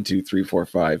fan 1, 2, 3, 4,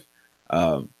 5,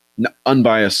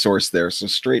 unbiased source there, so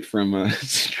straight from I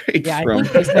think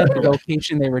they said the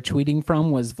location they were tweeting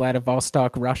from was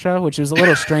Vladivostok, Russia, which was a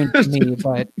little strange to me,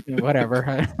 but whatever.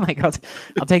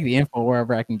 I'll take the info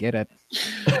wherever I can get it.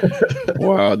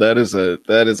 Wow, that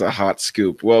is a hot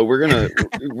scoop. Well, we're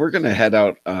gonna head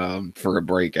out for a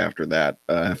break after that,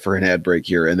 for an ad break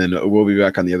here, and then we'll be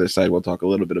back on the other side. We'll talk a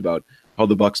little bit about how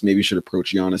the Bucks maybe should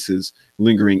approach Giannis's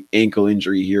lingering ankle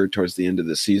injury here towards the end of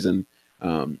the season.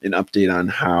 An update on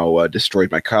how destroyed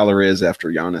my collar is after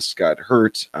Giannis got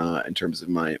hurt, in terms of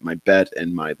my bet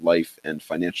and my life and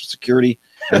financial security,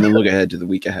 and then look ahead to the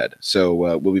week ahead. So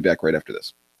we'll be back right after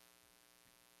this.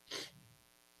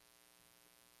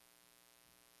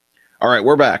 All right,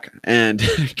 we're back. And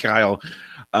Kyle,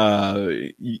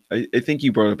 I think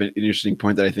you brought up an interesting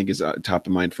point that I think is top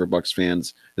of mind for Bucks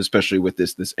fans, especially with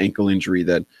this ankle injury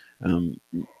that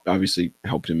obviously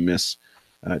helped him miss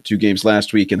 2 games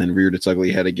last week and then reared its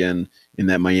ugly head again in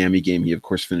that Miami game. He, of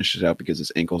course, finished it out because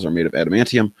his ankles are made of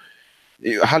adamantium.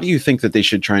 How do you think that they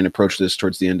should try and approach this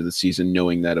towards the end of the season,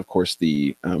 knowing that, of course,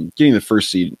 the getting the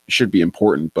first seed should be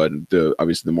important, but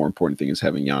obviously the more important thing is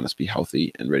having Giannis be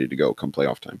healthy and ready to go come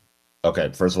playoff time?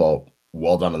 Okay, first of all,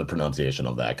 well done on the pronunciation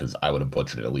of that, because I would have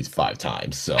butchered it at least 5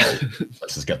 times. So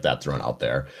let's just get that thrown out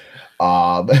there.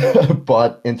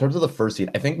 But in terms of the first seed,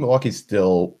 I think Milwaukee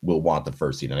still will want the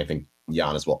first seed, and I think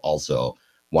Giannis will also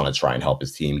want to try and help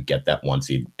his team get that 1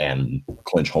 seed and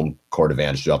clinch home court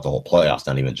advantage throughout the whole playoffs,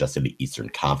 not even just in the Eastern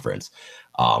Conference.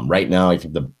 Right now, I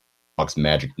think the Bucks'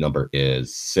 magic number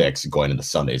is 6 going into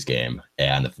Sunday's game,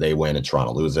 and if they win and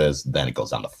Toronto loses, then it goes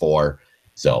down to 4.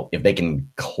 So if they can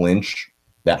clinch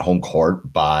that home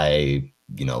court by,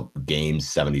 game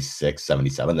 76,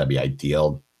 77, that'd be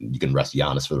ideal. You can rest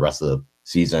Giannis for the rest of the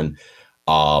season.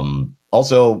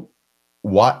 Also,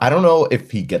 I don't know if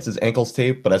he gets his ankles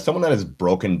taped, but as someone that has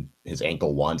broken his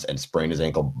ankle once and sprained his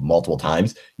ankle multiple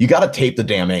times, you got to tape the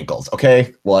damn ankles,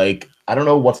 okay? Like, I don't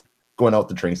know what's going on with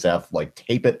the training staff. Like,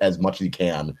 tape it as much as you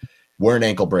can. Wear an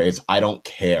ankle brace. I don't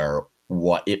care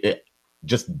what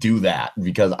just do that,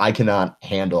 because I cannot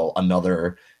handle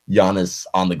another Giannis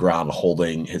on the ground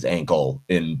holding his ankle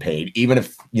in pain, even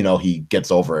if, he gets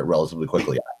over it relatively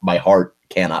quickly. My heart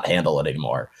cannot handle it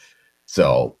anymore.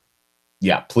 So,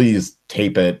 yeah, please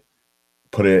tape it,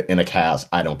 put it in a cast.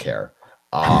 I don't care.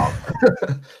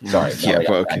 Sorry. Yeah,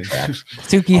 okay.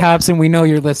 Suki Hobson, we know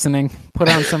you're listening. Put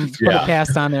a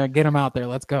cast on there, get him out there.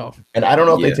 Let's go. And I don't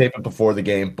know if they tape it before the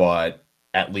game, but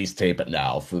at least tape it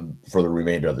now for the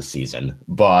remainder of the season.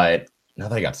 But now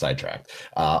that I got sidetracked.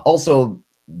 Also,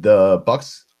 the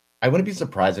Bucks, I wouldn't be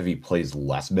surprised if he plays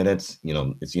less minutes.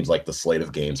 It seems like the slate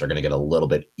of games are going to get a little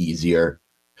bit easier.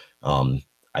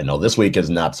 I know this week is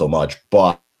not so much,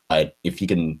 but if he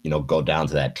can, go down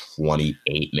to that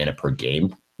 28 minute per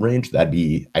game range, I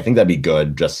think that'd be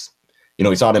good. Just,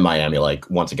 we saw it in Miami. Like,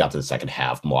 once it got to the second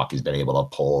half, Milwaukee's been able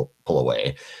to pull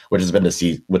away, which has been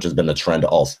the trend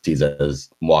all season. Is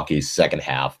Milwaukee's second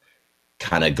half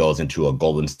kind of goes into a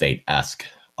Golden State-esque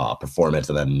performance,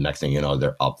 and then next thing you know,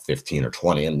 they're up 15 or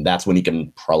 20, and that's when you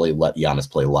can probably let Giannis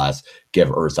play less, give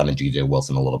Ersan and DJ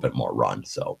Wilson a little bit more run.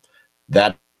 So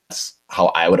that's how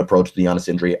I would approach the Giannis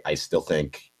injury. I still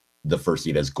think the first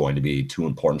seed is going to be too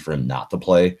important for him not to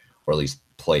play, or at least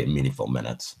play in meaningful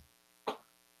minutes.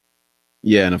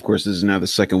 Yeah, and of course, this is now the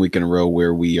second week in a row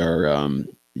where we are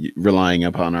relying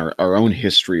upon our own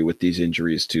history with these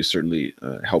injuries to certainly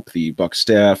help the Bucs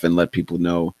staff and let people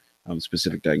know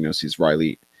specific diagnoses.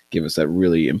 Riley gave us that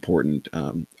really important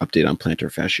update on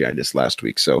plantar fasciitis last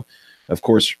week. So, of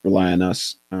course, rely on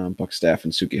us, Bucs staff,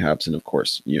 and Suki Hobson. Of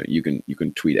course, you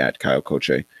can tweet at Kyle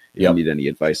Koche if you need any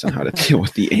advice on how to deal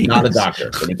with the ankles. Not a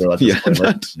doctor.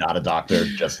 Not a doctor.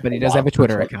 But he does have a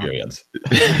Twitter account.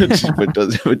 But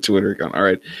does have a Twitter account. All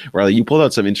right, Riley, you pulled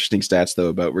out some interesting stats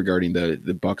though regarding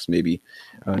the Bucs maybe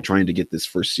trying to get this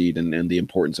first seed and the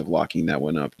importance of locking that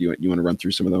one up. You want to run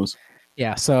through some of those?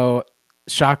 Yeah. So,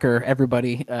 shocker,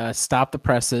 everybody, stop the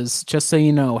presses. Just so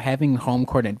you know, having home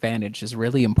court advantage is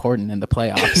really important in the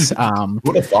playoffs. Who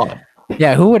would have thought?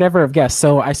 Yeah, who would ever have guessed?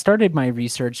 So I started my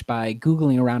research by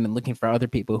Googling around and looking for other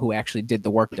people who actually did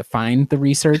the work to find the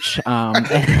research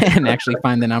and actually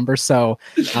find the numbers. So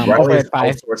over at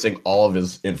outsourcing all of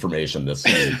his information this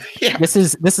season. This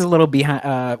is a little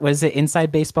behind. What is it?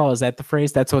 Inside baseball? Is that the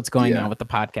phrase? That's what's going on with the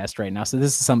podcast right now. So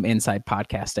this is some inside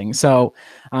podcasting. So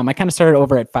I kind of started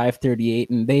over at 538,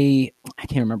 and I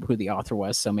can't remember who the author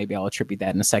was. So maybe I'll attribute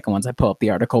that in a second once I pull up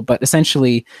the article. But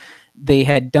essentially, they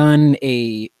had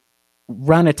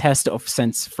run a test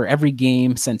for every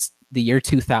game since the year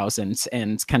 2000s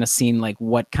and kind of seen like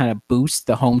what kind of boost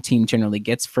the home team generally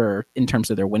gets in terms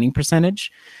of their winning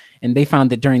percentage. And they found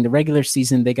that during the regular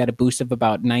season, they got a boost of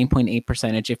about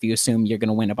 9.8% if you assume you're going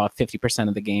to win about 50%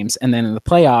 of the games. And then in the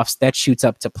playoffs, that shoots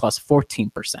up to plus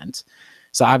 14%.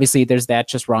 So obviously there's that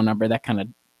just raw number that kind of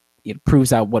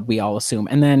proves out what we all assume.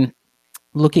 And then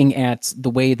looking at the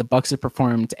way the Bucks have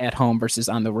performed at home versus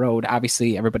on the road,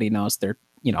 obviously everybody knows they're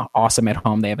awesome at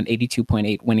home. They have an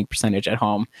 82.8 winning percentage at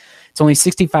home. It's only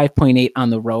 65.8 on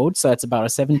the road, so that's about a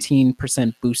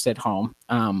 17% boost at home.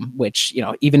 Which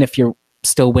even if you're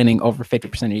still winning over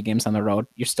 50% of your games on the road,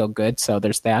 you're still good. So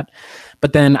there's that.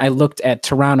 But then I looked at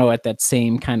Toronto at that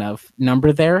same kind of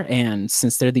number there, and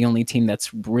since they're the only team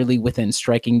that's really within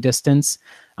striking distance,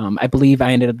 I believe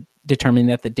I ended up determining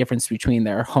that the difference between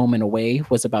their home and away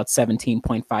was about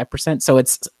 17.5%. So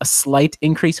it's a slight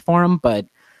increase for them, but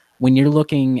when you're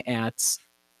looking at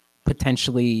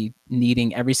potentially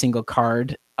needing every single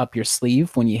card up your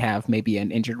sleeve when you have maybe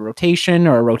an injured rotation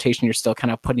or a rotation you're still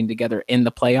kind of putting together in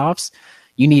the playoffs,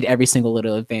 you need every single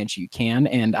little advantage you can.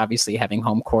 And obviously having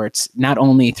home courts, not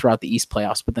only throughout the East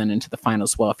playoffs, but then into the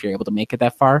finals as well, if you're able to make it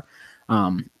that far.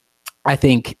 I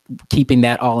think keeping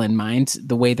that all in mind,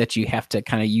 the way that you have to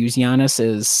kind of use Giannis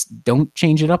is don't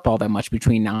change it up all that much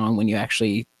between now and when you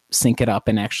actually sync it up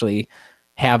and actually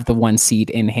have the 1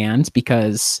 seed in hand,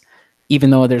 because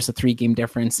even though there's a 3-game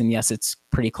difference, and yes, it's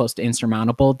pretty close to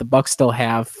insurmountable, the Bucks still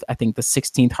have, I think, the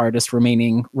 16th hardest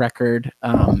remaining record,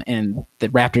 and the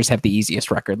Raptors have the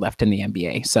easiest record left in the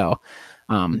NBA. So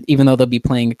even though they'll be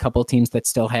playing a couple of teams that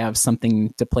still have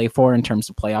something to play for in terms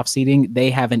of playoff seeding, they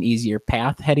have an easier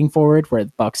path heading forward, where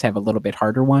the Bucks have a little bit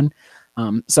harder one.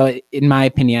 So in my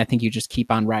opinion, I think you just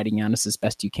keep on riding Giannis as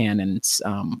best you can. And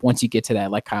once you get to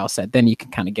that, like Kyle said, then you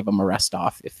can kind of give him a rest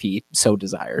off if he so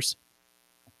desires.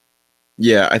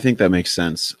 Yeah, I think that makes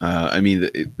sense. I mean,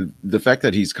 the fact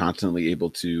that he's constantly able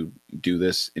to do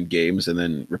this in games and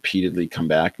then repeatedly come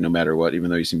back no matter what, even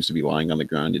though he seems to be lying on the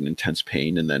ground in intense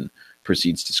pain and then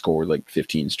proceeds to score like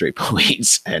 15 straight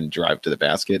points and drive to the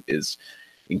basket is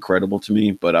incredible to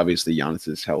me. But obviously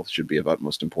Giannis's health should be of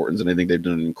utmost importance. And I think they've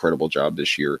done an incredible job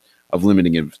this year of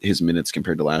limiting his minutes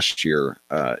compared to last year.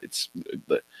 I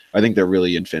think they're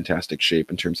really in fantastic shape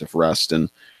in terms of rest and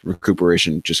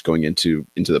recuperation just going into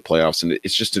the playoffs. And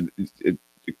it's just an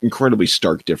incredibly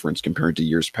stark difference compared to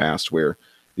years past where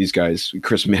these guys, where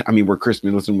Chris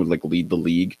Middleton would like lead the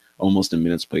league almost in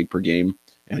minutes played per game,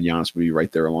 and Giannis would be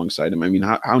right there alongside him. I mean,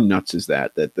 how nuts is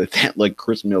that like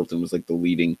Chris Middleton was like the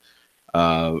leading,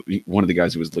 one of the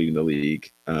guys who was leading the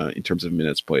league in terms of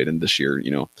minutes played. And this year,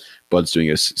 Bud's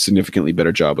doing a significantly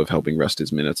better job of helping rest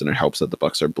his minutes, and it helps that the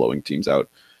Bucks are blowing teams out.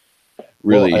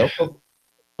 Really?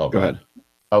 Well, go ahead.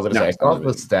 I was going to say, I saw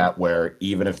the stat where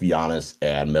even if Giannis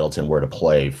and Middleton were to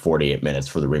play 48 minutes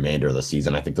for the remainder of the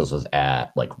season, I think this was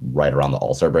at like right around the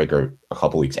All-Star break or a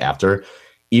couple weeks after,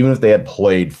 even if they had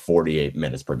played 48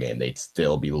 minutes per game, they'd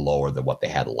still be lower than what they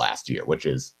had last year, which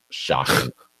is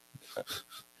shocking.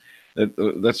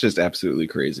 That's just absolutely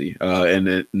crazy.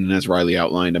 And as Riley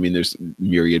outlined, I mean, there's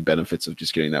myriad benefits of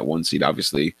just getting that 1 seed.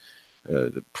 Obviously,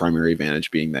 the primary advantage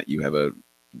being that you have a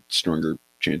stronger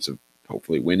chance of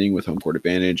hopefully winning with home court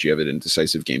advantage. You have it in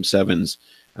decisive game 7s.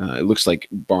 It looks like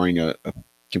barring a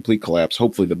complete collapse,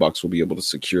 hopefully the Bucks will be able to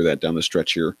secure that down the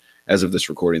stretch here. As of this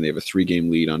recording, they have a 3-game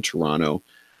lead on Toronto.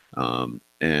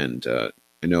 And I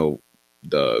know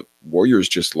the Warriors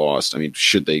just lost. I mean,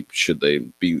 should they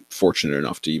be fortunate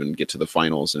enough to even get to the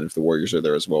finals? And if the Warriors are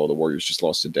there as well, the Warriors just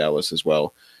lost to Dallas as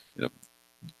well.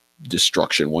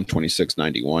 Destruction,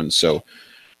 126-91. So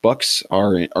Bucks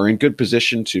are in good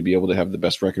position to be able to have the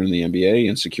best record in the NBA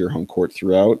and secure home court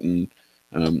throughout. And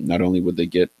not only would they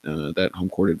get that home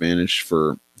court advantage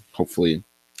for hopefully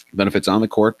benefits on the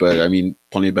court, but I mean,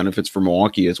 plenty of benefits for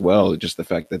Milwaukee as well. Just the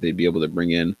fact that they'd be able to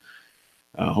bring in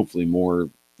hopefully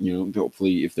more,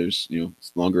 hopefully if there's,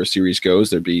 longer a series goes,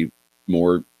 there'd be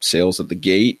more sales at the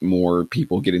gate, more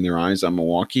people getting their eyes on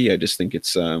Milwaukee. I just think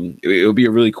it'll be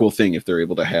a really cool thing if they're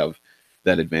able to have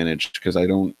that advantage, because I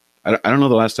don't know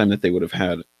the last time that they would have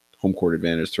had home court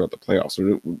advantage throughout the playoffs.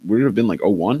 Would it have been like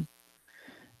 0-1?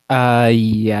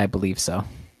 Yeah, I believe so.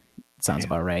 Sounds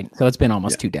about right. So it's been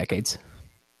almost 2 decades.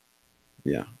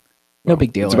 Yeah. No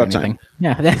big deal. It's or about anything. time.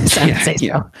 Yeah, that's so.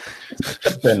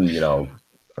 It's been,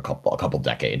 a couple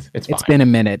decades. It's been a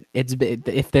minute.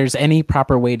 If there's any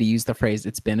proper way to use the phrase,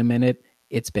 it's been a minute.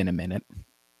 It's been a minute.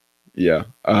 Yeah.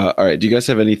 All right. Do you guys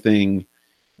have anything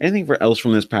else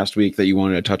from this past week that you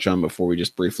wanted to touch on before we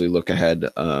just briefly look ahead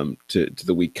to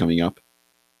the week coming up?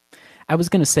 I was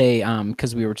going to say,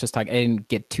 because we were just talking, I didn't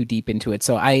get too deep into it.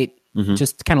 So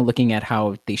just kind of looking at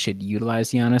how they should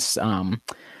utilize Giannis.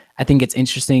 I think it's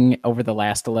interesting over the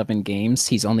last 11 games,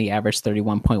 he's only averaged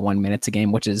 31.1 minutes a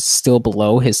game, which is still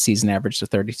below his season average of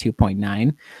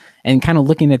 32.9. And kind of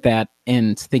looking at that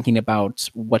and thinking about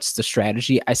what's the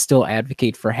strategy, I still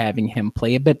advocate for having him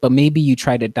play a bit, but maybe you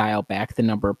try to dial back the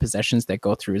number of possessions that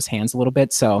go through his hands a little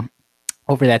bit. So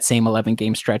over that same 11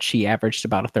 game stretch, he averaged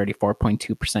about a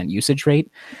 34.2% usage rate.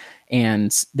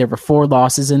 And there were 4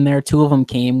 losses in there. 2 of them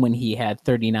came when he had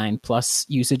 39 plus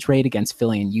usage rate against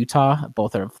Philly and Utah.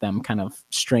 Both of them kind of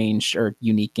strange or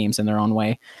unique games in their own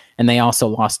way. And they also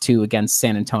lost 2 against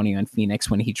San Antonio and Phoenix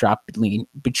when he dropped below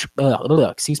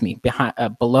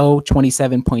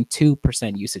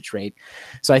 27.2% usage rate.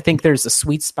 So I think there's a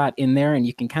sweet spot in there, and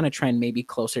you can kind of trend maybe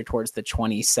closer towards the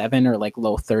 27 or like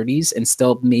low 30s and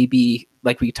still maybe,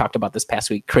 like we talked about this past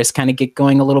week, Chris kind of get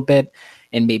going a little bit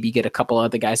and maybe get a couple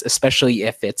other guys, especially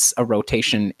if it's a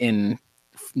rotation in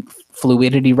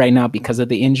fluidity right now because of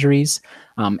the injuries.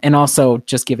 And also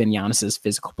just given Giannis's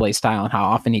physical play style and how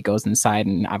often he goes inside.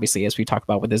 And obviously, as we talked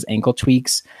about with his ankle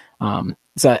tweaks.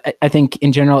 So I think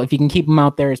in general, if you can keep him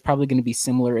out there, it's probably going to be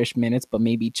similar-ish minutes, but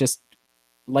maybe just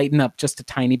lighten up just a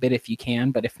tiny bit if you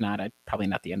can. But if not, probably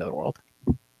not the end of the world.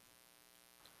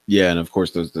 Yeah, and of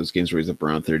course, those games where he's up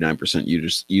around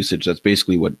 39% usage, that's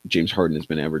basically what James Harden has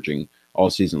been averaging all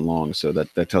season long. So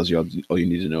that tells you all you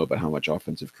need to know about how much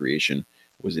offensive creation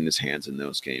was in his hands in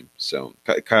those games. So,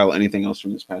 Kyle, anything else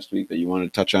from this past week that you want to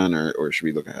touch on, or should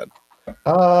we look ahead?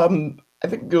 I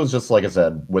think it was just, like I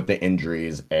said, with the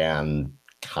injuries and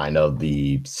kind of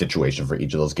the situation for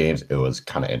each of those games, it was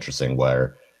kind of interesting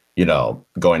where,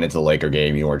 going into the Laker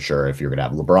game, you weren't sure if you were going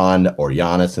to have LeBron or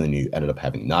Giannis, and then you ended up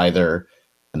having neither.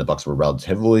 And the Bucks were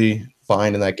relatively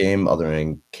fine in that game, other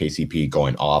than KCP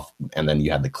going off. And then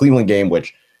you had the Cleveland game,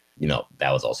 which,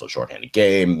 that was also a shorthanded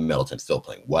game. Middleton still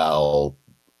playing well.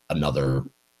 Another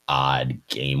odd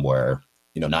game where,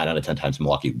 9 out of 10 times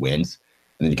Milwaukee wins.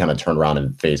 And then you kind of turn around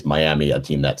and face Miami, a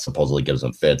team that supposedly gives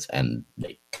them fits, and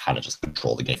they kind of just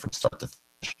control the game from start to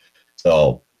finish.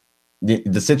 So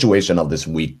the situation of this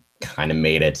week kind of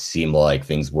made it seem like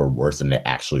things were worse than they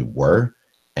actually were.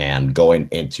 And going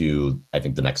into, I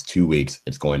think, the next 2 weeks,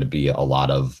 it's going to be a lot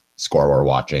of scoreboard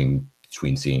watching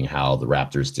between seeing how the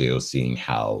Raptors do, seeing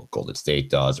how Golden State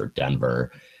does or Denver,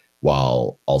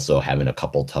 while also having a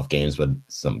couple tough games with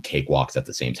some cakewalks at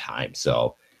the same time.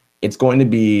 So it's going to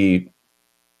be,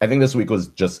 I think this week was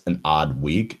just an odd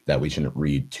week that we shouldn't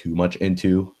read too much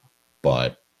into,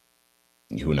 but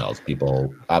who knows?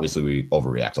 People, obviously, we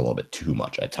overreact a little bit too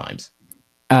much at times.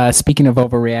 Speaking of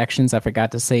overreactions, I forgot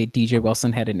to say DJ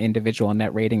Wilson had an individual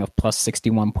net rating of plus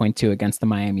 61.2 against the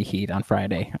Miami Heat on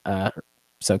Friday.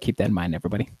 So keep that in mind,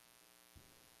 everybody.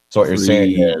 So what you're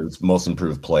saying is most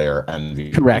improved player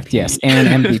MVP. Correct, yes,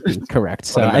 and MVP, correct.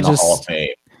 So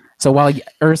So while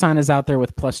Ersan is out there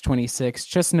with plus 26,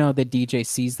 just know that DJ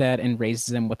sees that and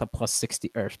raises him with a plus 60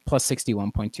 or plus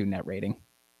 61.2 net rating.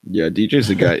 Yeah, DJ's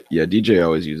the guy. Yeah, DJ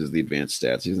always uses the advanced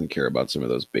stats. He doesn't care about some of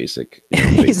those basic.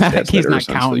 He's not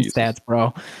counting stats,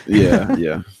 bro.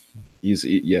 Yeah.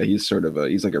 He's sort of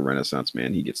he's like a Renaissance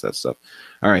man. He gets that stuff.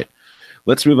 All right,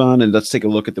 let's move on and let's take a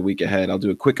look at the week ahead. I'll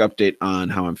do a quick update on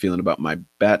how I'm feeling about my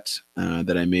bet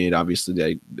that I made. Obviously,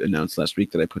 I announced last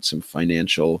week that I put some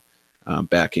financial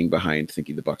backing behind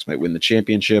thinking the Bucks might win the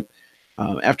championship.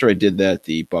 After I did that,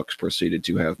 the Bucks proceeded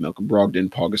to have Malcolm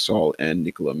Brogdon, Paul Gasol, and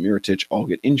Nikola Mirotic all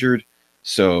get injured.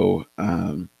 So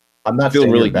I'm not feeling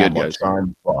really good, guys.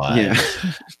 But... Yeah.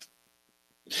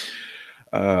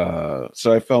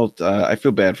 So I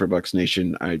feel bad for Bucks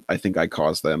Nation. I think I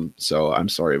caused them, so I'm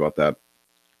sorry about that.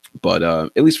 But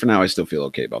at least for now, I still feel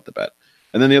okay about the bet.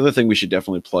 And then the other thing we should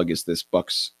definitely plug is this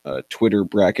Bucks Twitter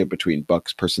bracket between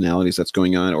Bucks personalities that's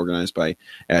going on, organized by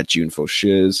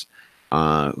 @JuneFoshiz.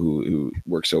 Who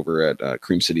works over at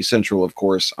Cream City Central, of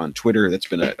course, on Twitter. That's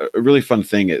been a really fun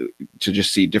thing to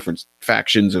just see different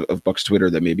factions of Bucks Twitter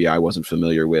that maybe I wasn't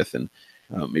familiar with and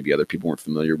maybe other people weren't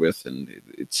familiar with. And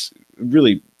it's a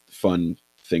really fun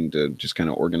thing to just kind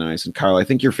of organize. And Kyle, I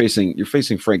think you're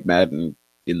facing Frank Madden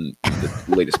in the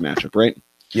latest matchup, right?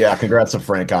 Yeah, congrats to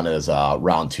Frank on his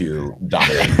round 2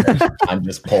 domination. I'm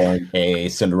just pulling a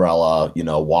Cinderella,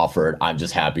 Wofford. I'm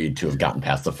just happy to have gotten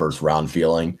past the first round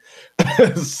feeling.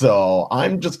 So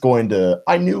I'm just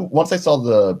I knew once I saw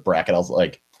the bracket, I was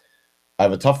like, I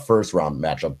have a tough first round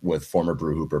matchup with former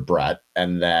Brew Hooper Brett,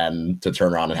 and then to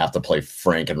turn around and have to play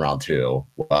Frank in round 2.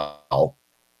 Well,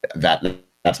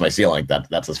 that's my ceiling.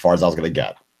 That's as far as I was going to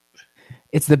get.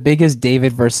 It's the biggest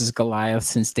David versus Goliath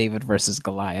since David versus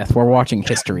Goliath. We're watching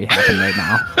history happen right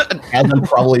now. And I'm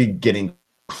probably getting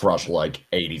crushed like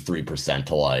 83%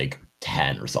 to like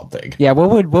 10 or something. Yeah,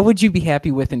 what would you be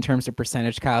happy with in terms of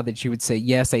percentage, Kyle, that you would say,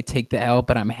 yes, I take the L,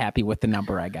 but I'm happy with the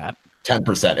number I got?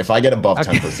 10%. If I get above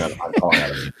Okay. 10%, I'm calling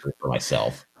out a victory for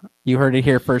myself. You heard it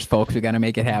here first, folks. We got to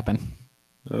make it happen.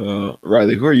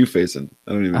 Riley, who are you facing?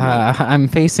 I don't even know. I'm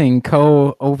facing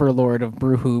co-overlord of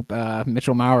Brew Hoop,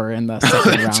 Mitchell Maurer, in the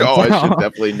second round. Oh, I should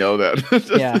definitely know that.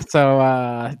 Yeah,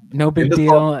 so no big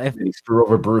deal. If Screw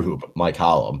over Brew Hoop, my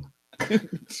column.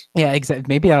 Yeah, exactly.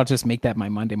 Maybe I'll just make that my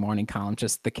Monday morning column,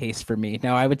 just the case for me.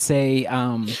 Now, I would say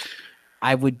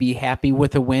I would be happy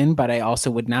with a win, but I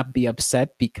also would not be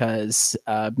upset because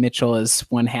Mitchell is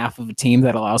one half of a team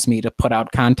that allows me to put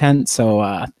out content.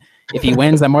 So if he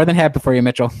wins, I'm more than happy for you,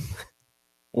 Mitchell.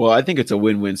 Well, I think it's a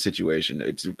win-win situation.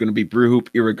 It's going to be Brew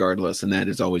Hoop irregardless, and that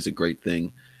is always a great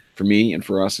thing for me and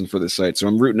for us and for the site. So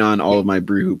I'm rooting on all of my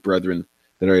Brew Hoop brethren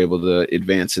that are able to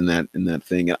advance in that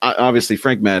thing. And obviously,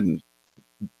 Frank Madden.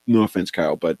 No offense,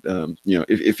 Kyle, but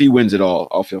if he wins it all,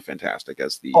 I'll feel fantastic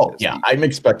I'm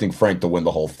expecting Frank to win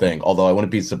the whole thing. Although I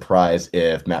wouldn't be surprised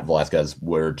if Matt Velasquez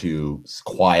were to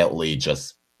quietly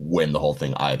just win the whole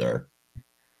thing either.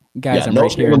 Guys, I'm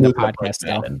right here in the podcast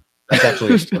now. That's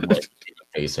actually a good way to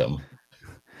face him.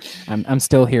 I'm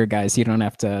still here, guys. You don't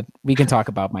have to. We can talk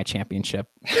about my championship,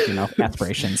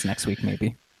 aspirations next week,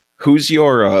 maybe. Is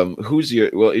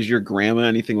your grandma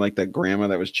anything like that grandma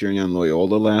that was cheering on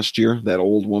Loyola last year? That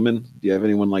old woman? Do you have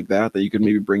anyone like that you could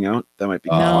maybe bring out? That might be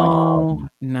no,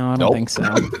 I don't think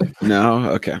so.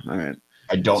 No, okay, all right.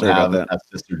 I don't have that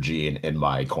Sister Jean in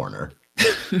my corner.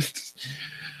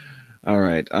 All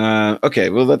right. Okay.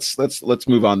 Well, let's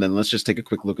move on then. Let's just take a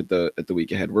quick look at the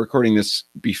week ahead. We're recording this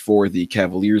before the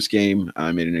Cavaliers game.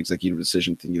 I made an executive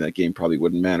decision thinking that game probably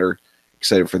wouldn't matter.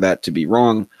 Excited for that to be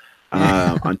wrong.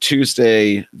 On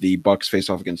Tuesday, the Bucks face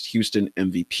off against Houston.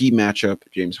 MVP matchup: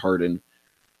 James Harden,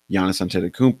 Giannis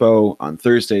Antetokounmpo. On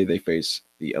Thursday, they face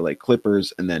the LA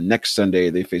Clippers, and then next Sunday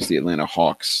they face the Atlanta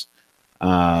Hawks.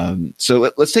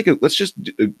 So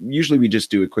usually we just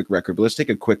do a quick record, but let's take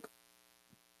a quick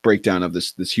breakdown of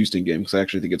this Houston game because I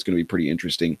actually think it's going to be pretty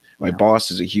interesting. My boss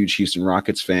is a huge Houston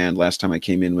Rockets fan. Last time I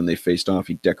came in when they faced off,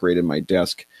 he decorated my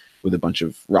desk with a bunch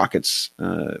of Rockets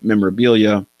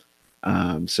memorabilia.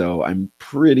 So I'm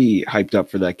pretty hyped up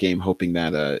for that game, hoping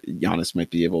that Giannis might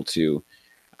be able to.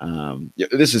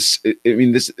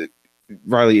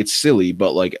 Riley, it's silly,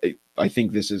 but I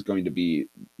think this is going to be.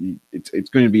 It's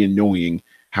going to be annoying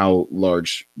how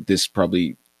large this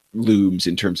probably looms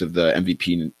in terms of the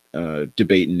MVP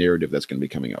debate and narrative that's going to be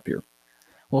coming up here.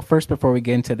 Well, first, before we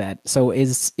get into that, so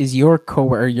is your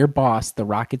your boss, the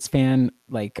Rockets fan,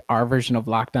 like our version of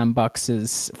Locked On Bucks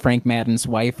is Frank Madden's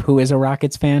wife, who is a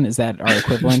Rockets fan? Is that our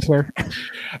equivalent here?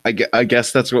 I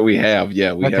guess that's what we have.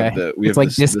 Yeah, we have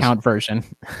the discount version.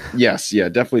 Yes, yeah,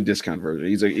 definitely discount version.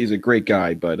 He's a great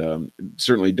guy, but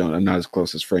certainly I'm not as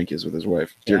close as Frank is with his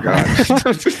wife. Dear God,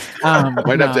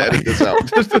 might have to edit this out.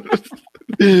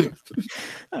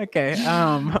 Okay.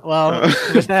 Well,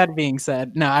 with that being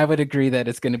said, no, I would agree that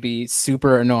it's going to be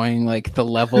super annoying, like the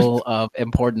level of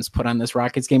importance put on this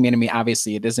Rockets game. And I mean,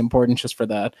 obviously it is important just for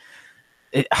God,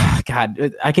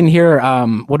 I can hear,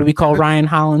 what do we call Ryan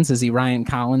Hollins? Is he Ryan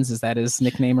Collins? Is that his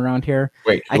nickname around here?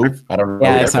 Wait, I don't know.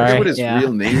 Yeah, I forget what his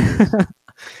real name is.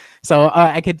 So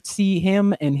I could see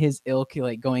him and his ilk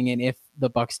going in if the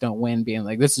Bucks don't win, being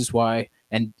like, this is why.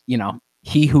 And,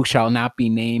 he who shall not be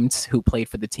named, who played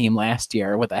for the team last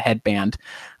year with a headband.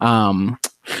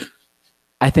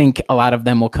 I think a lot of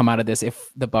them will come out of this if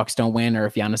the Bucks don't win or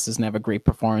if Giannis doesn't have a great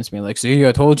performance. Be like, see,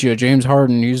 I told you, James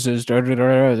Harden, this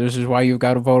is why you've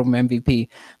got to vote him MVP.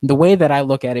 The way that I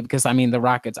look at it, because I mean, the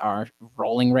Rockets are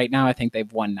rolling right now. I think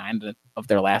they've won 9 of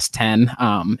their last 10,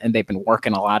 and they've been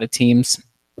working a lot of teams.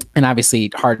 And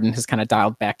obviously, Harden has kind of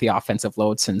dialed back the offensive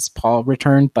load since Paul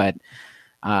returned, but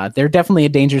they're definitely a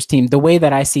dangerous team. The way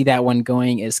that I see that one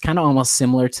going is kind of almost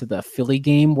similar to the Philly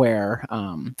game where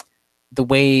the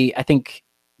way I think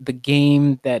the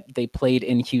game that they played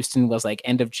in Houston was like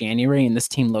end of January, and this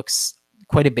team looks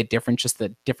quite a bit different, just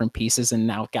the different pieces and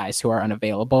now guys who are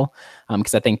unavailable.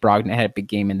 Because I think Brogdon had a big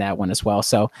game in that one as well.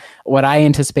 So what I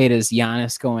anticipate is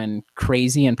Giannis going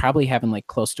crazy and probably having like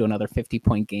close to another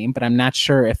 50-point game, but I'm not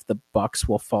sure if the Bucks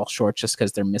will fall short just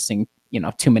because they're missing,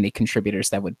 too many contributors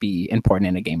that would be important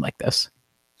in a game like this.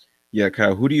 Yeah,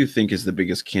 Kyle, who do you think is the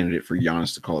biggest candidate for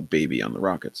Giannis to call a baby on the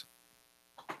Rockets?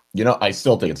 I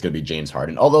still think it's going to be James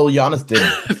Harden. Although Giannis did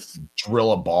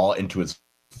drill a ball into his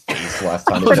face last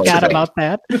time. I forgot about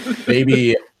that.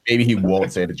 Maybe he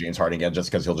won't say it to James Harden again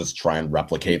just because he'll just try and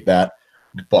replicate that.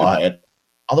 But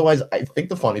otherwise, I think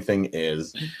the funny thing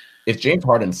is if James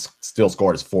Harden still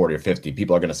scores 40 or 50,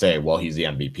 people are going to say, well, he's the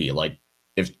MVP. Like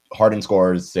if Harden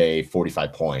scores, say,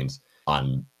 45 points,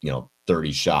 on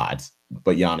 30 shots,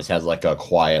 but Giannis has like a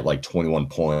quiet 21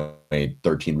 point,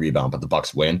 13 rebound, but the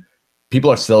Bucks win. People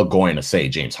are still going to say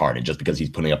James Harden just because he's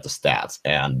putting up the stats,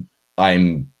 and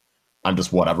I'm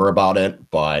just whatever about it,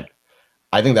 but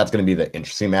I think that's going to be the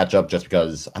interesting matchup just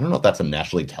because I don't know if that's a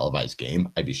nationally televised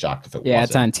game. I'd be shocked if it wasn't. Yeah,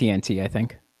 it's on TNT, I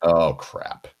think. Oh,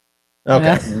 crap.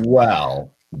 Okay,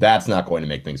 well, that's not going to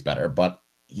make things better, but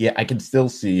yeah, I can still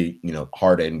see,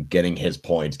 Harden getting his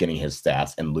points, getting his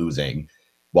stats, and losing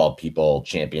while people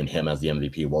champion him as the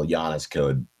MVP. Well, Giannis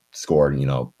could score,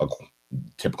 a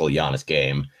typical Giannis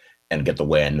game and get the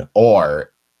win.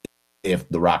 Or if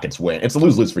the Rockets win, it's a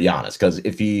lose-lose for Giannis because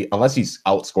unless he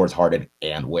outscores Harden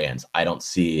and wins, I don't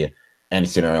see any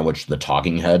scenario in which the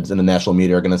talking heads in the national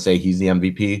media are going to say he's the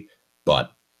MVP.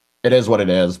 But it is what it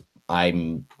is.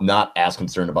 I'm not as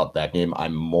concerned about that game.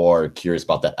 I'm more curious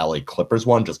about that LA Clippers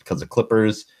one just because the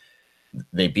Clippers,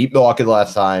 they beat Milwaukee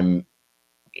last time.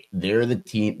 They're the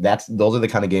team. Those are the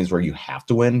kind of games where you have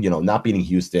to win. Not beating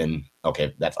Houston,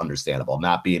 okay, that's understandable.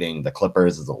 Not beating the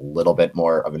Clippers is a little bit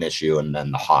more of an issue, and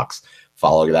then the Hawks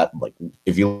following that. Like,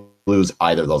 if you lose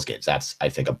either of those games, that's, I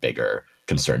think, a bigger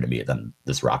concern to me than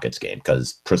this Rockets game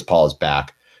because Chris Paul is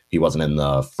back. He wasn't in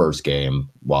the first game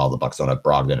while the Bucks don't have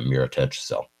Brogdon and Mirotic,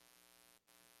 so.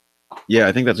 Yeah,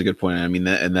 I think that's a good point. I mean,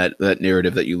 that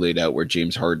narrative that you laid out where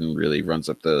James Harden really runs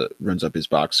up his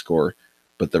box score,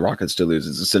 but the Rockets still lose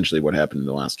is essentially what happened in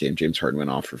the last game. James Harden went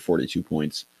off for 42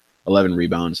 points, 11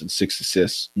 rebounds, and 6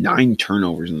 assists, 9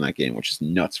 turnovers in that game, which is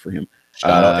nuts for him.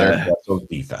 Shout out Eric Bledsoe's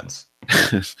defense.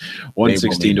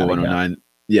 116 to 109.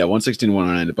 Yeah, 116 to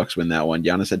 109. The Bucks win that one.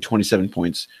 Giannis had 27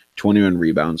 points, 21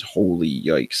 rebounds. Holy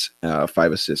yikes!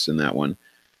 5 assists in that one.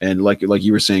 And like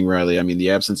you were saying, Riley, I mean, the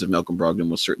absence of Malcolm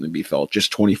Brogdon will certainly be felt.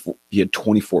 Just 24. He had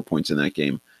 24 points in that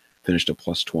game, finished a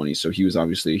plus 20. So he was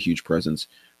obviously a huge presence.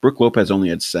 Brook Lopez only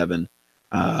had 7.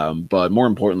 But more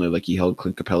importantly, he held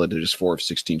Clint Capella to just 4 of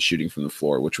 16 shooting from the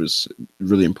floor, which was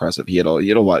really impressive. He had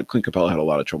a lot. Clint Capella had a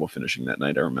lot of trouble finishing that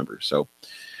night, I remember. So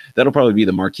that'll probably be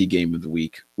the marquee game of the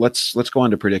week. Let's go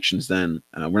on to predictions then.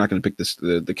 We're not going to pick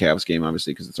the Cavs game,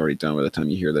 obviously, because it's already done by the time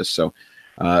you hear this. So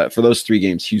for those 3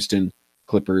 games, Houston,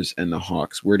 Clippers, and the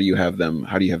Hawks, where do you have them?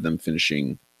 How do you have them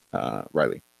finishing,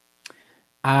 Riley?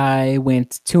 I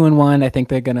went 2-1. I think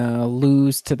they're going to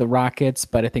lose to the Rockets,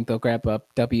 but I think they'll grab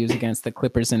up W's against the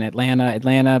Clippers in Atlanta.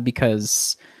 Atlanta,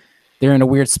 because they're in a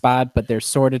weird spot, but they're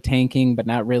sort of tanking, but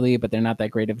not really, but they're not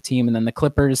that great of a team. And then the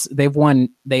Clippers, they've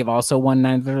also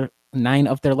won 9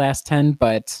 of their last 10,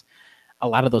 but a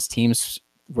lot of those teams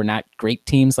were not great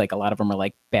teams. A lot of them are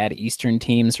bad Eastern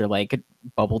teams or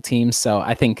bubble teams. So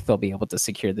I think they'll be able to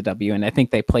secure the W. And I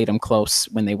think they played them close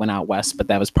when they went out west, but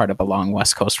that was part of a long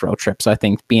West Coast road trip. So I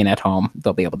think being at home,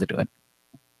 they'll be able to do it.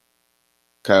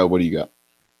 Kyle, what do you got?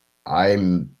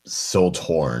 I'm so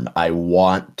torn. I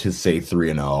want to say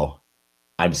 3-0.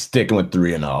 I'm sticking with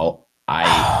 3-0. I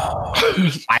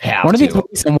have One of these to.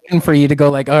 weeks I'm waiting for you to go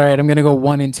all right, I'm going to go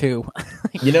 1-2.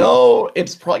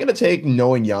 It's probably going to take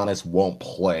knowing Giannis won't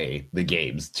play the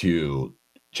games to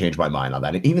change my mind on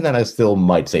that. And even then, I still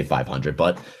might say 500,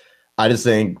 but I just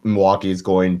think Milwaukee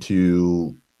having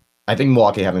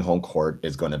home court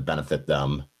is going to benefit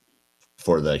them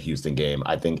for the Houston game.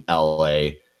 I think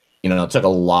LA, it took a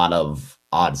lot of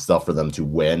odd stuff for them to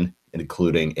win,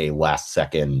 including a last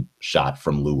second shot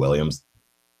from Lou Williams.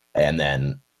 And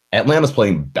then Atlanta's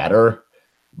playing better,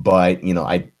 but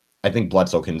I think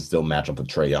Bledsoe can still match up with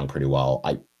Trae Young pretty well.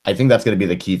 I think that's going to be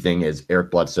the key thing is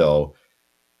Eric Bledsoe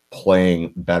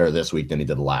playing better this week than he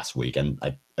did last week, and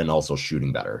also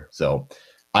shooting better. So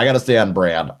I got to stay on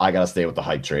brand. I got to stay with the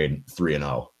hype train.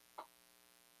 3-0.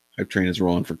 Hype train is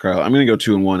rolling for Kyle. I'm going to go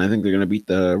 2-1. I think they're going to beat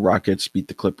the Rockets, beat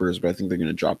the Clippers, but I think they're going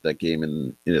to drop that game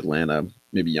in Atlanta.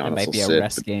 Maybe Giannis It might will be sit, a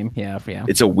rest game. Yeah.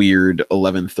 It's a weird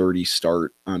 11:30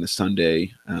 start on a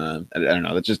Sunday. I don't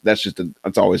know.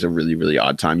 That's always a really, really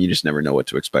odd time. You just never know what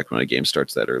to expect when a game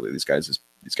starts that early. These guys'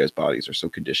 bodies are so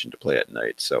conditioned to play at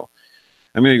night. So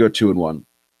I'm going to go 2-1.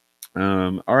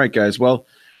 All right, guys. Well,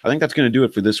 I think that's going to do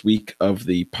it for this week of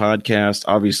the podcast.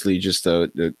 Obviously, just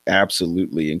the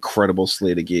absolutely incredible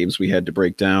slate of games we had to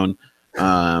break down.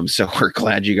 So we're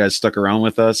glad you guys stuck around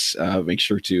with us. Make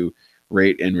sure to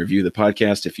rate and review the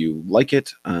podcast if you like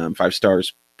it. 5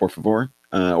 stars, por favor,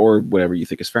 or whatever you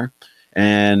think is fair.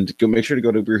 And make sure to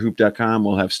go to brewhoop.com.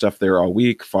 We'll have stuff there all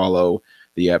week. Follow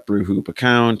the @BrewHoop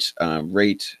account.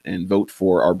 Rate and vote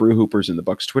for our Brew Hoopers in the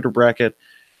Bucks Twitter bracket.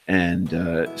 And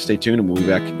stay tuned, and we'll be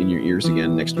back in your ears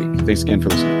again next week. Thanks again for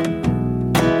listening.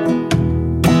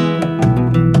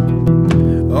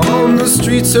 On the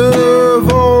streets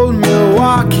of old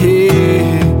Milwaukee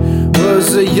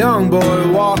was a young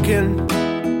boy walking.